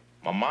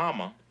 my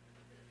mama,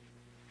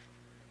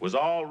 was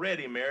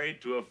already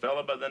married to a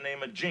fella by the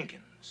name of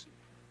Jenkins.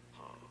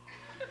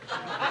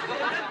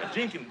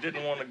 Jenkins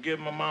didn't want to give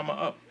my mama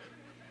up.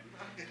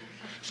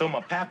 So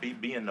my pappy,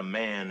 being the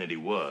man that he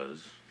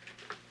was,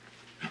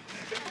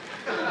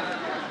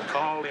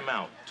 called him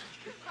out.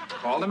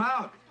 Called him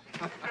out.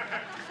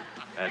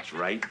 That's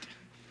right.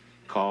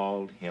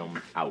 Called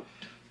him out.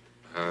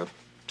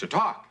 To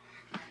talk.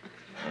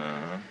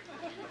 Uh-huh.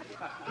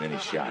 And then he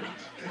shot him.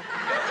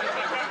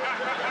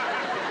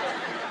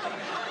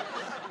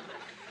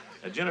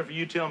 Now, Jennifer,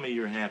 you tell me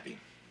you're happy.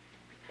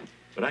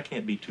 But I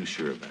can't be too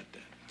sure about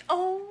that.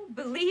 Oh,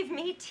 believe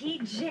me,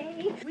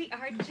 TJ, we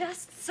are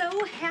just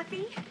so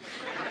happy.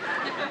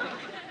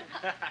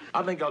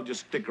 I think I'll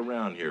just stick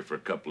around here for a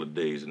couple of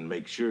days and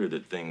make sure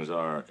that things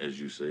are as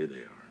you say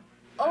they are.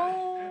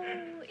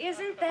 Oh,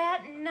 isn't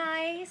that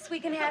nice? We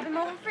can have him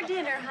over for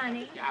dinner,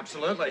 honey.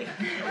 Absolutely.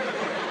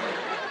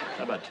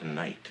 How about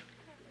tonight?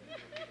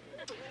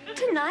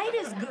 Tonight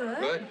is good.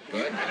 Good,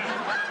 good.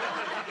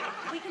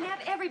 We can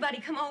have everybody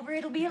come over.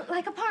 It'll be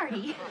like a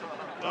party.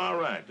 All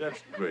right,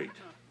 that's great.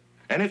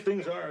 And if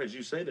things are as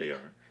you say they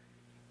are,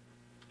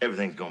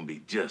 everything's gonna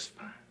be just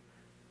fine.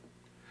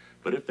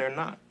 But if they're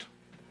not,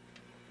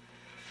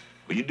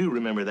 well, you do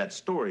remember that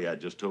story I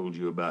just told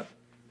you about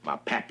my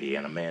pappy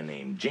and a man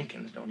named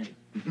Jenkins, don't you?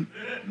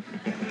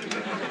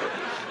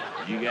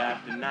 You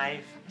got the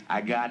knife, I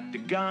got the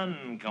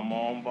gun. Come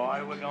on,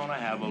 boy, we're gonna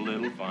have a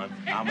little fun.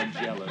 I'm a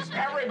jealous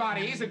man.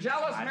 Everybody, he's a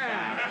jealous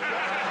man.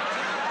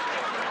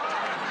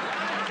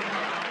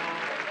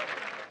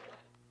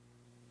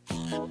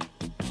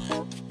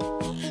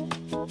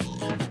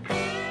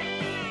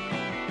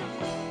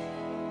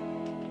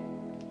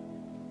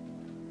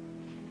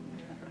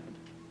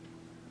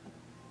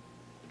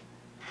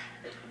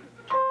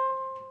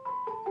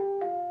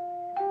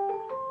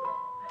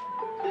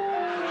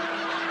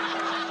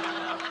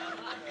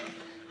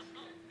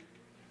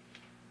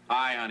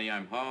 Hi, honey,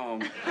 I'm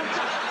home.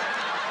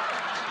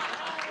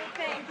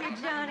 Thank you,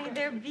 Johnny.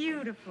 They're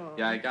beautiful.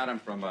 Yeah, I got them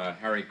from a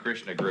Hare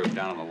Krishna group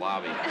down in the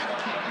lobby.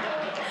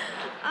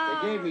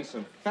 They gave me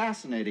some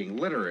fascinating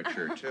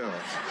literature, too.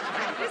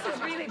 This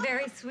is really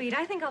very sweet.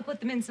 I think I'll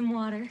put them in some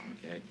water.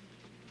 Okay.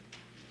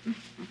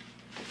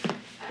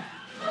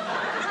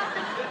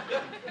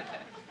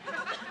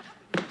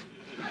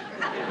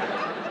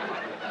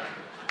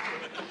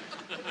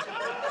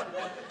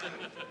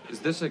 Is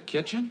this a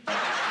kitchen?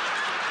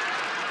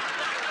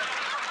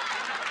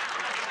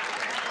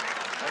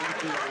 How you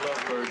two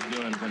lovebirds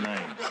doing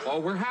tonight? Oh,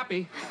 we're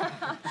happy.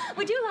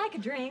 Would you like a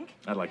drink?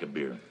 I'd like a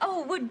beer.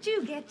 Oh, would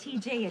you get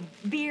TJ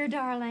a beer,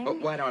 darling? Oh,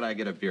 why don't I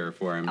get a beer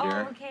for him,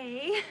 dear?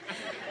 Okay.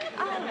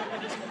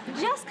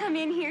 Just come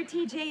in here,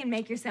 TJ, and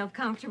make yourself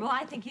comfortable.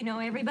 I think you know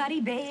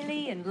everybody,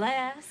 Bailey and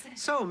Les.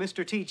 So,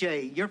 Mr.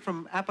 TJ, you're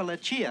from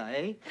Appalachia,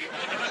 eh?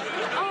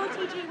 Oh,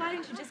 TJ, why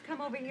don't you just come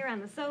over here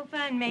on the sofa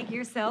and make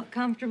yourself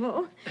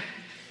comfortable?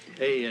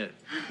 Hey,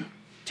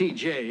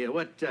 TJ,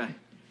 what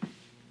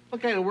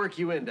kind of work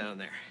you in down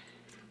there?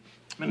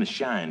 I'm in the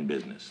shine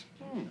business.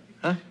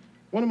 Huh?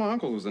 One of my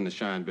uncles was in the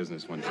shine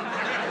business one time.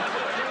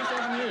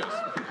 27 years.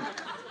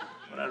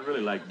 What I'd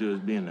really like to do is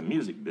be in the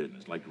music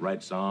business, like to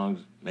write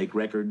songs, make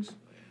records.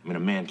 I mean, a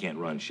man can't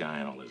run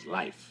shine all his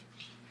life.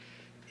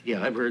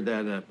 Yeah, I've heard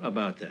that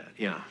about that,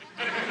 yeah.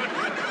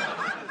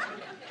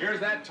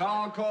 Here's that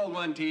tall, cold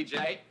one,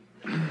 TJ.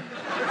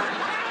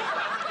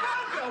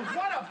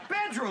 What a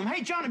bedroom!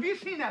 Hey, John, have you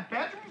seen that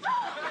bedroom?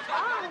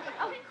 Oh,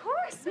 of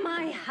course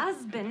my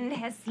husband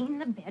has seen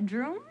the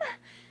bedroom.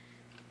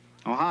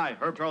 Oh, hi.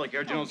 Herb Charlie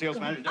Care, General Sales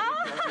Manager.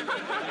 Oh,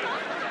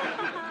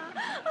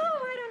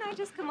 why don't I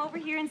just come over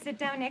here and sit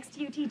down next to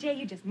you, TJ?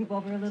 You just move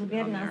over a little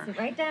bit, and I'll sit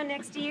right down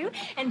next to you.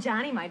 And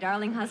Johnny, my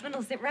darling husband,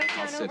 will sit right down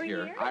I'll sit over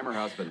here. I'm her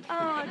husband.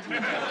 Oh,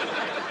 TJ,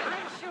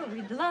 I'm sure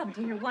we'd love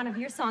to hear one of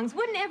your songs.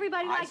 Wouldn't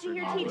everybody like to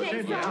hear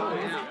TJ's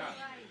songs? Yeah.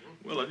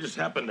 Well, I just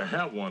happen to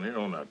have one here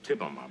on the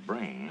tip of my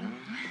brain.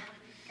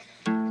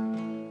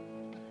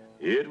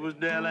 It was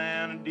Della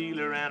and a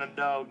dealer and a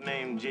dog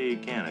named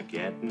Jake and a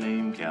cat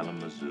named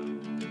Kalamazoo.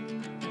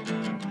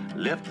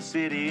 Left the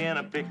city in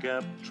a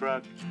pickup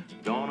truck,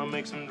 gonna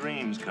make some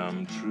dreams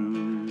come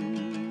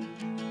true.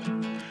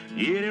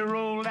 Yeah, they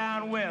rolled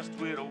down west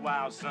with a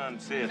wild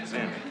sunsets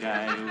and a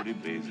coyote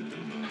blazes the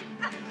moon.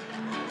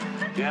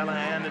 Della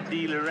and a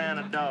dealer and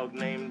a dog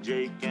named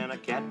Jake and a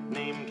cat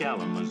named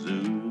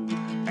Kalamazoo.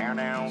 Down,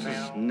 down, This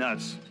is down.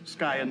 nuts. This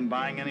guy isn't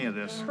buying any of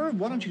this. Herb,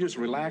 why don't you just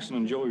relax and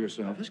enjoy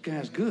yourself? This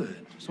guy's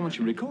good. So why don't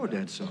you record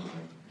that song?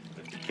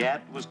 But the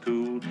cat was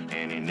cool,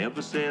 and he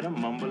never said a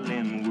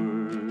mumbling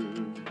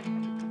word.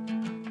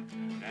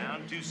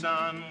 Down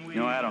Tucson, we... You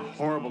know, I had a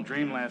horrible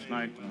dream last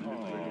night.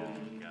 Oh.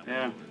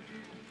 Yeah.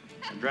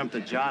 I dreamt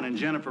that John and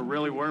Jennifer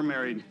really were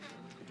married.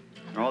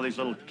 There were all these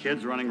little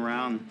kids running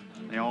around.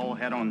 They all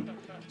had on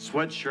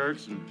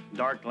sweatshirts and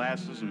dark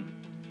glasses and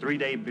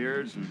 3-day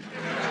beards. And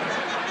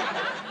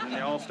and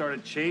they all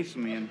started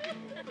chasing me, and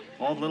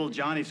all the little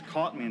Johnnies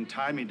caught me and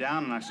tied me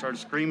down, and I started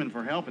screaming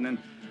for help, and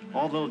then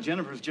all the little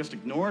Jennifers just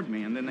ignored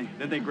me, and then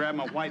they grabbed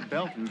my white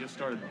belt and just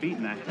started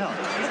beating the hell out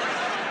of me.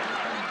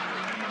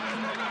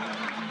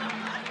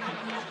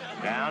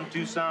 Down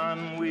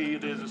Tucson way,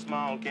 there's a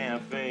small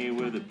cafe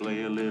where they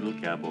play a little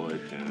cowboy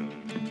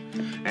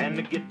tune. And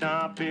the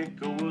guitar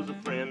picker was a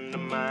friend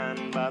of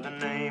mine by the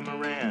name of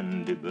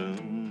Randy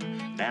Boone.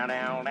 Down,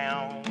 down,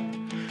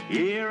 down.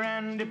 Yeah,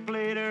 Randy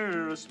played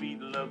her a sweet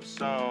love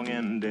song,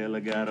 and Della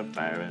got a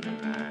fire in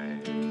her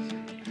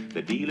eyes.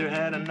 The dealer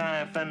had a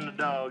knife and the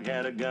dog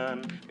had a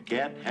gun. The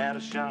cat had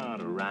a shot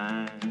of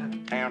rye.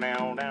 Down,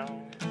 down,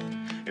 down.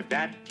 If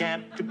that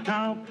cat could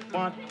talk,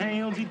 what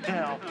tales he'd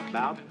tell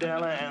about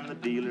Della and the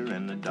dealer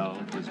and the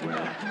dog as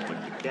well.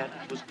 But the cat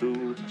was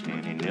cool,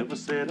 and he never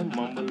said a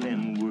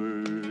mumbling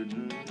word.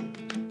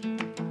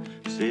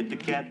 Said the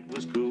cat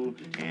was cool,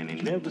 and he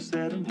never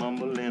said a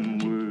mumbling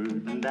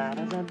word. Da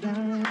da da da.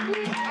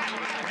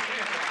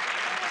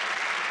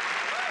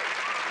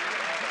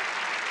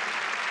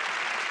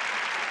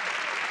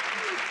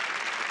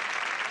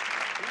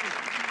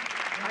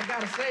 I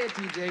gotta say it,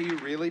 TJ, you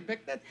really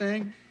picked that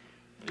thing.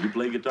 You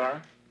play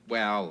guitar?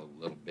 Well,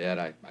 a little bit.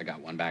 I got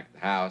one back at the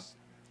house.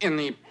 In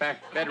the back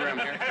bedroom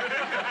here.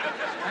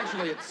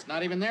 Actually, it's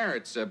not even there.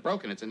 It's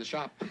broken. It's in the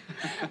shop.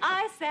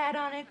 I sat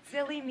on it,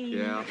 silly me.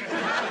 Yeah.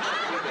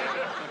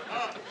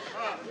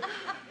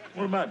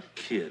 What about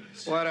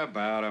kids? What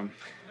about them?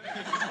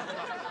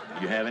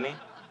 You have any?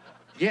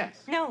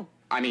 Yes. No.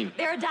 I mean,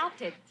 They're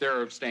adopted.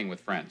 they're staying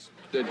with friends.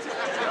 They're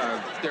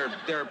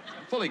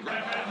fully grown.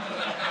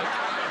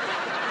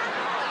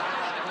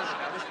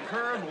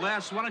 Herb,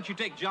 Les, why don't you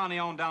take Johnny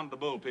on down to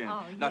the bullpen?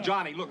 Oh, Now, yeah.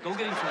 Johnny, look, go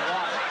get him some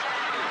water.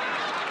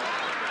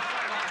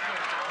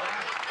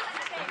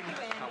 Thank you,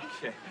 Andy.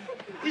 Okay.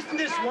 Isn't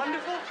this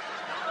wonderful?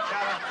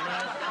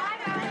 Bye,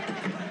 darling.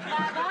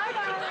 Bye-bye,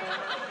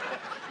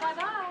 darling.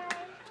 Bye-bye.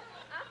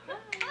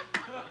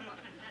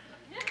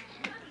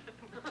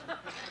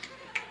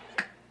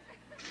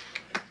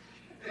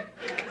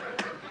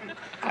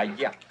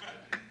 Yeah.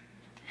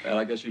 Well,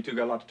 I guess you two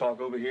got a lot to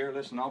talk over here.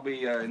 Listen, I'll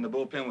be in the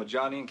bullpen with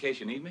Johnny in case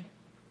you need me.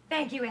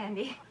 Thank you,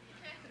 Andy.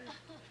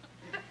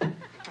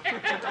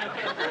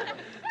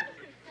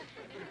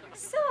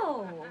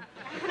 So,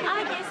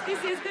 I guess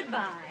this is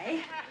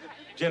goodbye.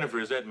 Jennifer,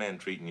 is that man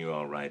treating you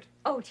all right?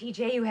 Oh,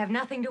 TJ, you have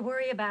nothing to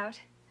worry about.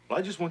 Well,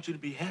 I just want you to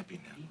be happy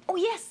now. Oh,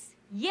 yes.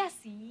 Yes,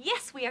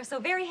 yes, we are so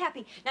very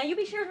happy. Now, you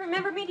be sure to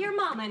remember me to your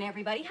mama and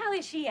everybody. How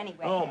is she,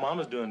 anyway? Oh,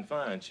 Mama's doing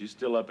fine. She's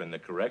still up in the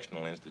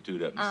Correctional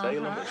Institute up in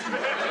Salem. But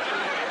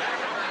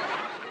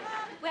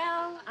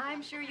Well,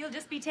 I'm sure you'll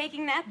just be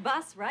taking that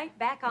bus right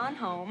back on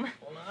home.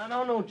 Well, I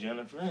don't know,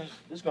 Jennifer. This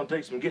is going to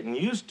take some getting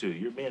used to.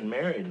 You're being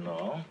married and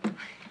all.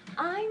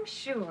 I'm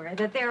sure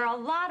that there are a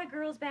lot of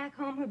girls back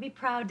home who'd be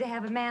proud to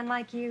have a man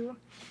like you.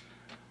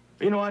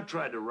 You know, I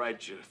tried to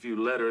write you a few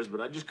letters,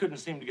 but I just couldn't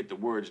seem to get the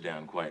words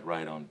down quite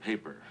right on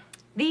paper.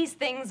 These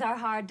things are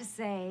hard to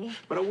say.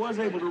 But I was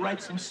able to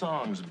write some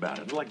songs about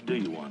it. I'd like to do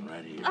you one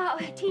right here. Oh,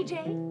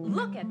 TJ,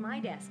 look at my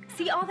desk.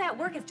 See, all that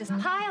work is just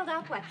piled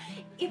up. Well,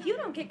 if you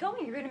don't get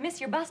going, you're going to miss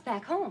your bus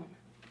back home.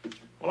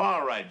 Well,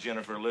 all right,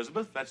 Jennifer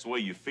Elizabeth. That's the way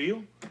you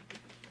feel.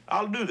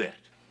 I'll do that.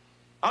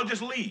 I'll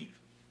just leave.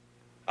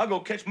 I'll go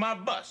catch my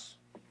bus.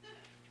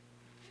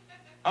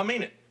 I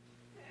mean it.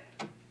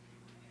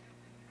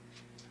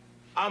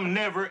 I'm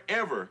never,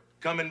 ever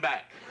coming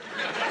back.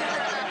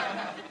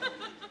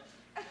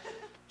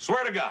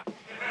 Swear to God.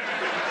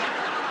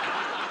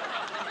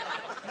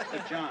 Hey,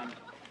 John,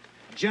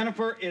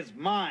 Jennifer is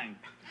mine.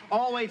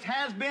 Always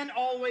has been,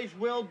 always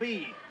will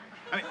be.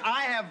 I mean,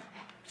 I have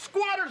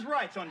squatter's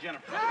rights on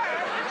Jennifer.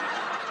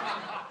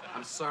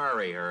 I'm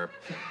sorry, Herb.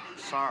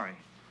 Sorry.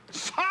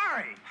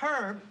 Sorry!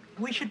 Herb,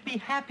 we should be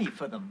happy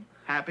for them.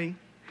 Happy?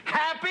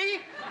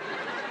 Happy?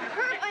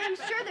 Herb, I am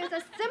sure there's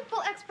a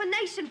simple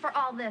explanation for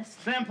all this.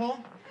 Simple.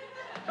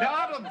 Yeah,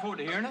 I'm looking forward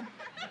to hearing it.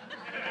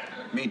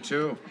 Me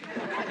too.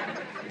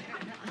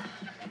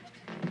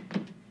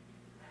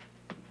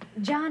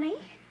 Johnny,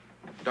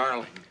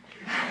 Darling.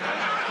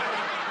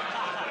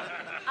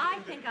 I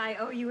think I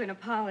owe you an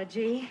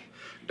apology.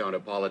 Don't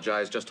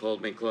apologize. Just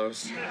hold me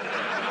close.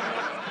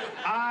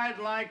 I'd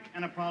like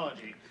an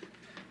apology.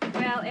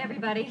 Well,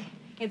 everybody,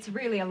 it's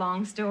really a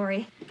long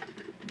story.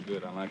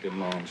 Good, I like them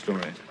long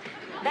stories.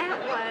 That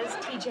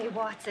was T.J.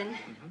 Watson.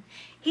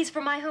 He's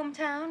from my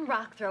hometown,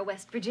 Rockthrow,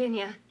 West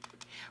Virginia.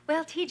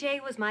 Well, T.J.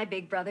 was my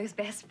big brother's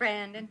best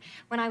friend, and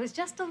when I was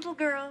just a little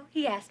girl,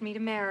 he asked me to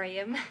marry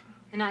him,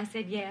 and I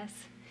said yes.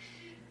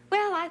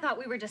 Well, I thought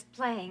we were just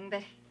playing,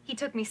 but he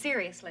took me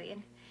seriously,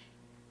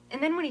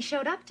 and then when he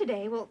showed up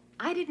today, well,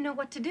 I didn't know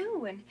what to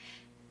do,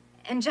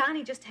 and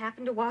Johnny just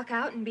happened to walk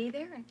out and be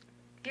there, and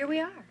here we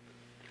are.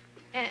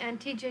 And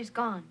TJ's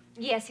gone.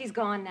 Yes, he's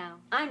gone now.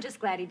 I'm just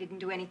glad he didn't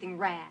do anything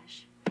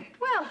rash.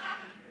 Well,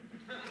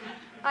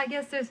 I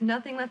guess there's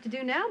nothing left to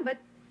do now but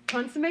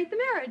consummate the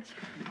marriage.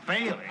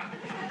 Bailey.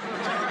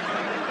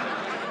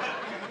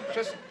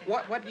 Just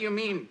what do you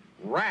mean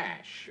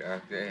Rash.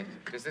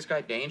 Is this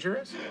guy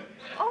dangerous?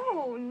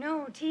 Oh,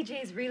 no.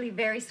 TJ's really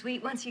very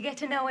sweet once you get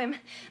to know him.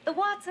 The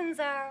Watsons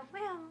are,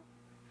 well,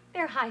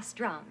 they're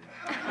high-strung.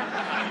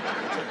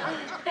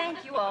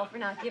 Thank you all for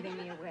not giving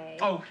me away.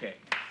 Okay.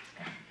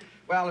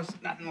 Well, there's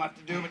nothing left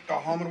to do but go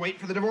home and wait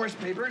for the divorce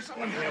papers.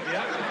 Someone help you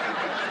out.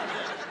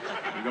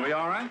 You gonna be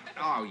all right?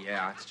 Oh,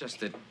 yeah. It's just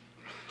that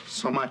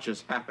so much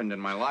has happened in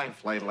my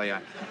life lately.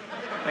 I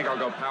think I'll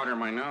go powder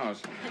my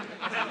nose.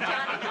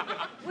 Johnny,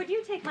 would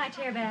you take my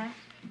chair back?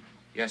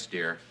 Yes,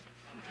 dear.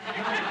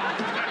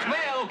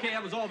 Well, okay,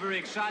 that was all very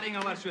exciting.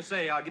 Now let's just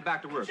say I'll get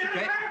back to work,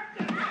 okay?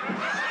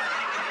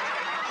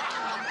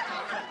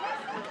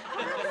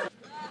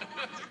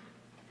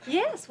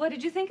 Yes, what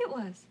did you think it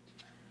was?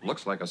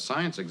 Looks like a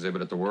science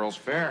exhibit at the World's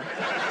Fair.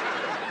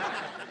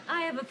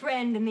 I have a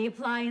friend in the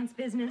appliance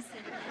business.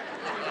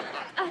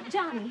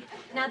 Johnny,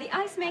 now the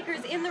ice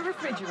maker's in the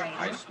refrigerator.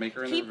 Ice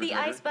maker in the Keep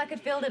refrigerator? the ice bucket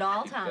filled at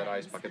all times. That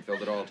ice bucket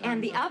filled at all times.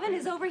 And the oven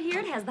is over here.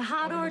 It has the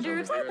hot hors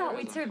d'oeuvres. I thought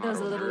we'd serve those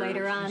a little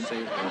later on. And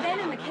then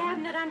in the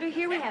cabinet under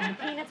here, we have the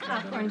peanuts,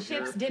 popcorn,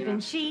 chips, dip,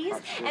 and cheese.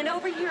 And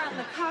over here on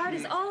the card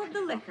is all of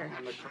the liquor.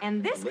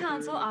 And this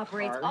console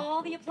operates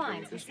all the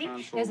appliances. See,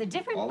 there's a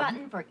different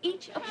button for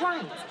each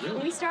appliance.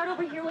 And we start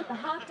over here with the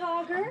hot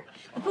dogger,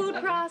 the food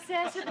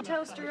processor, the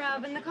toaster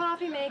oven, the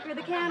coffee maker,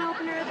 the can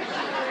opener, the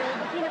cooler,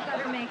 the peanut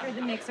butter maker,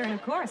 the mixer, and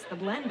of course, the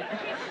blender.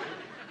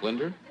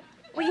 Blender?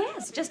 Well,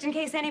 yes, just in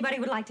case anybody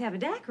would like to have a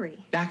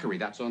daiquiri. Daiquiri,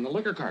 that's on the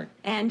liquor card.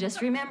 And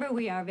just remember,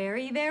 we are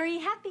very, very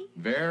happy.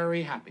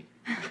 Very happy.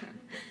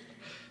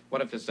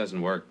 What if this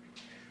doesn't work?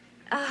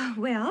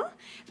 Well,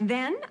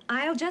 then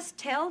I'll just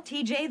tell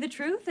TJ the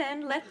truth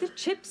and let the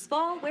chips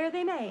fall where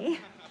they may.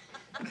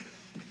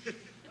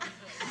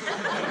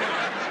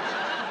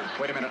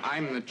 Wait a minute,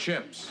 I'm the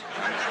chips.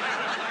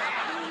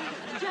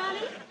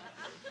 Johnny,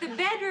 the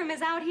bedroom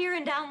is out here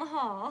and down the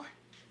hall.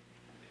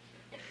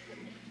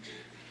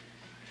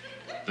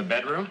 The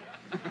bedroom?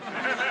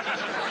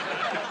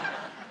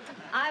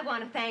 I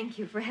want to thank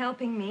you for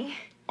helping me.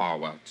 Oh,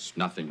 well, it's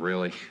nothing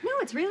really. No,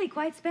 it's really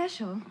quite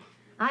special.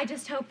 I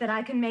just hope that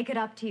I can make it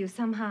up to you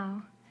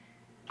somehow.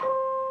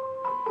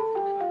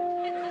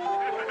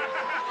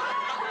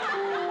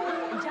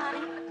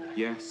 Johnny?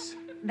 Yes.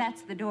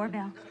 That's the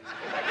doorbell.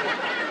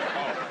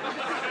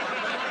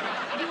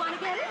 Do you want to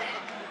get it?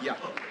 Yeah.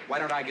 Why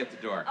don't I get the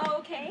door?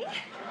 Okay.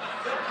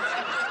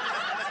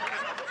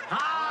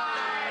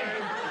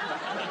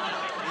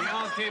 We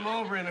all came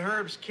over in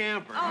Herb's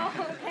camper. Oh,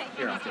 thank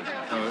you. Here, I'll take it.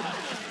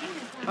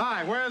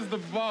 Hi, where's the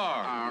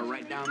bar?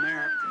 Right down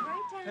there.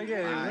 Right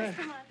down there.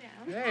 Come on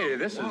down. Hey,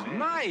 this is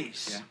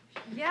nice. Yeah.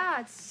 Yeah,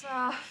 it's,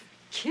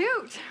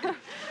 cute.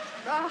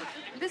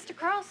 Mr.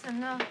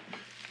 Carlson,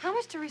 how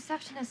much do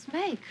receptionists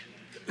make?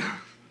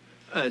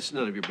 It's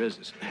none of your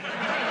business.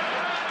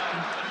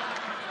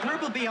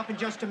 Herb will be up in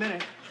just a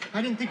minute.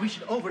 I didn't think we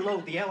should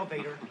overload the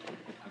elevator.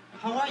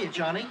 How are you,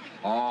 Johnny?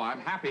 Oh,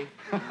 I'm happy.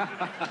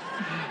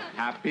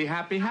 Happy,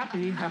 happy,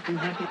 happy, happy,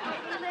 happy.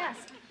 Les,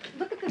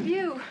 look at the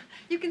view.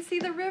 You can see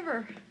the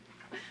river.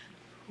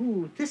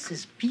 Ooh, this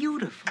is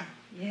beautiful.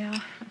 Yeah.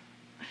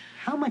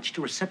 How much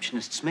do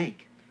receptionists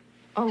make?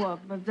 Oh,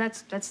 but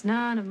that's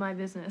none of my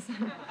business.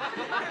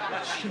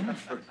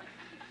 Jennifer,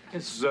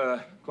 it's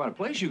quite a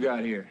place you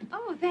got here.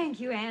 Oh, thank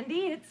you,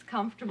 Andy. It's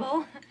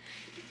comfortable.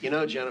 You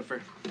know,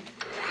 Jennifer.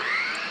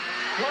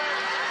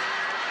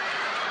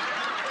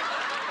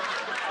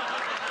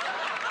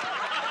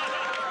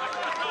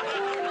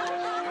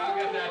 I'll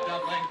get that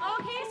dumpling.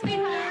 Okay,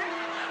 sweetheart.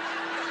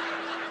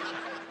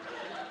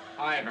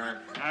 Hi, Herb.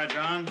 Hi,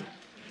 John.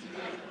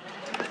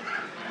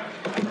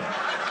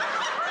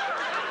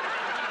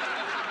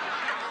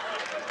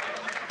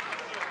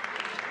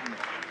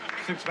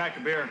 Six-pack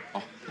of beer.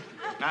 Oh.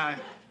 I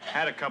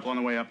had a couple on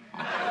the way up.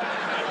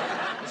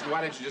 Listen,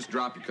 why don't you just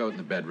drop your coat in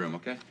the bedroom,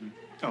 okay?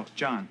 Oh,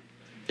 John.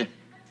 Yeah.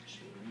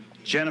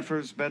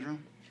 Jennifer's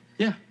bedroom?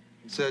 Yeah.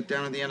 It's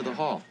down at the end of the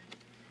hall.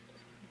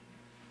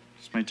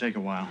 This may take a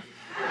while.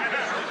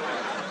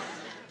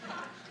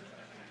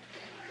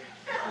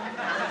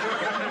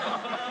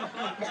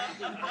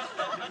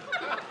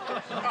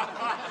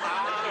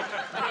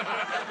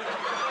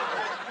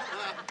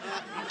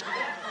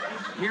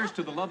 Here's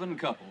to the loving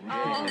couple.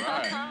 Oh.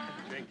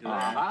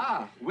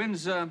 Aha.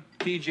 When's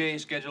TJ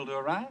scheduled to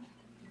arrive?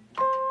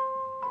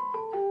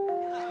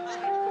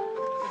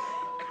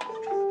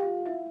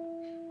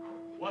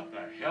 What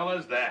the hell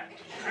is that?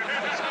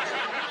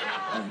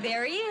 Oh,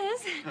 there he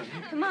is.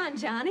 Come on,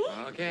 Johnny.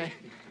 Okay.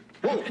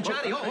 Whoa,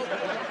 Johnny, All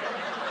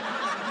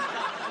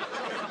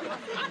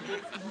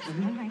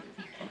right.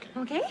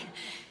 Okay.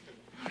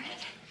 All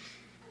right.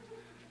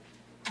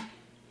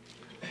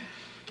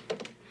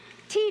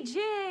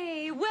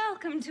 TJ,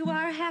 welcome to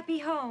our happy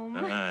home.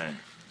 Hi.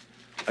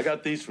 I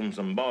got these from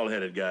some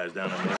bald-headed guys down in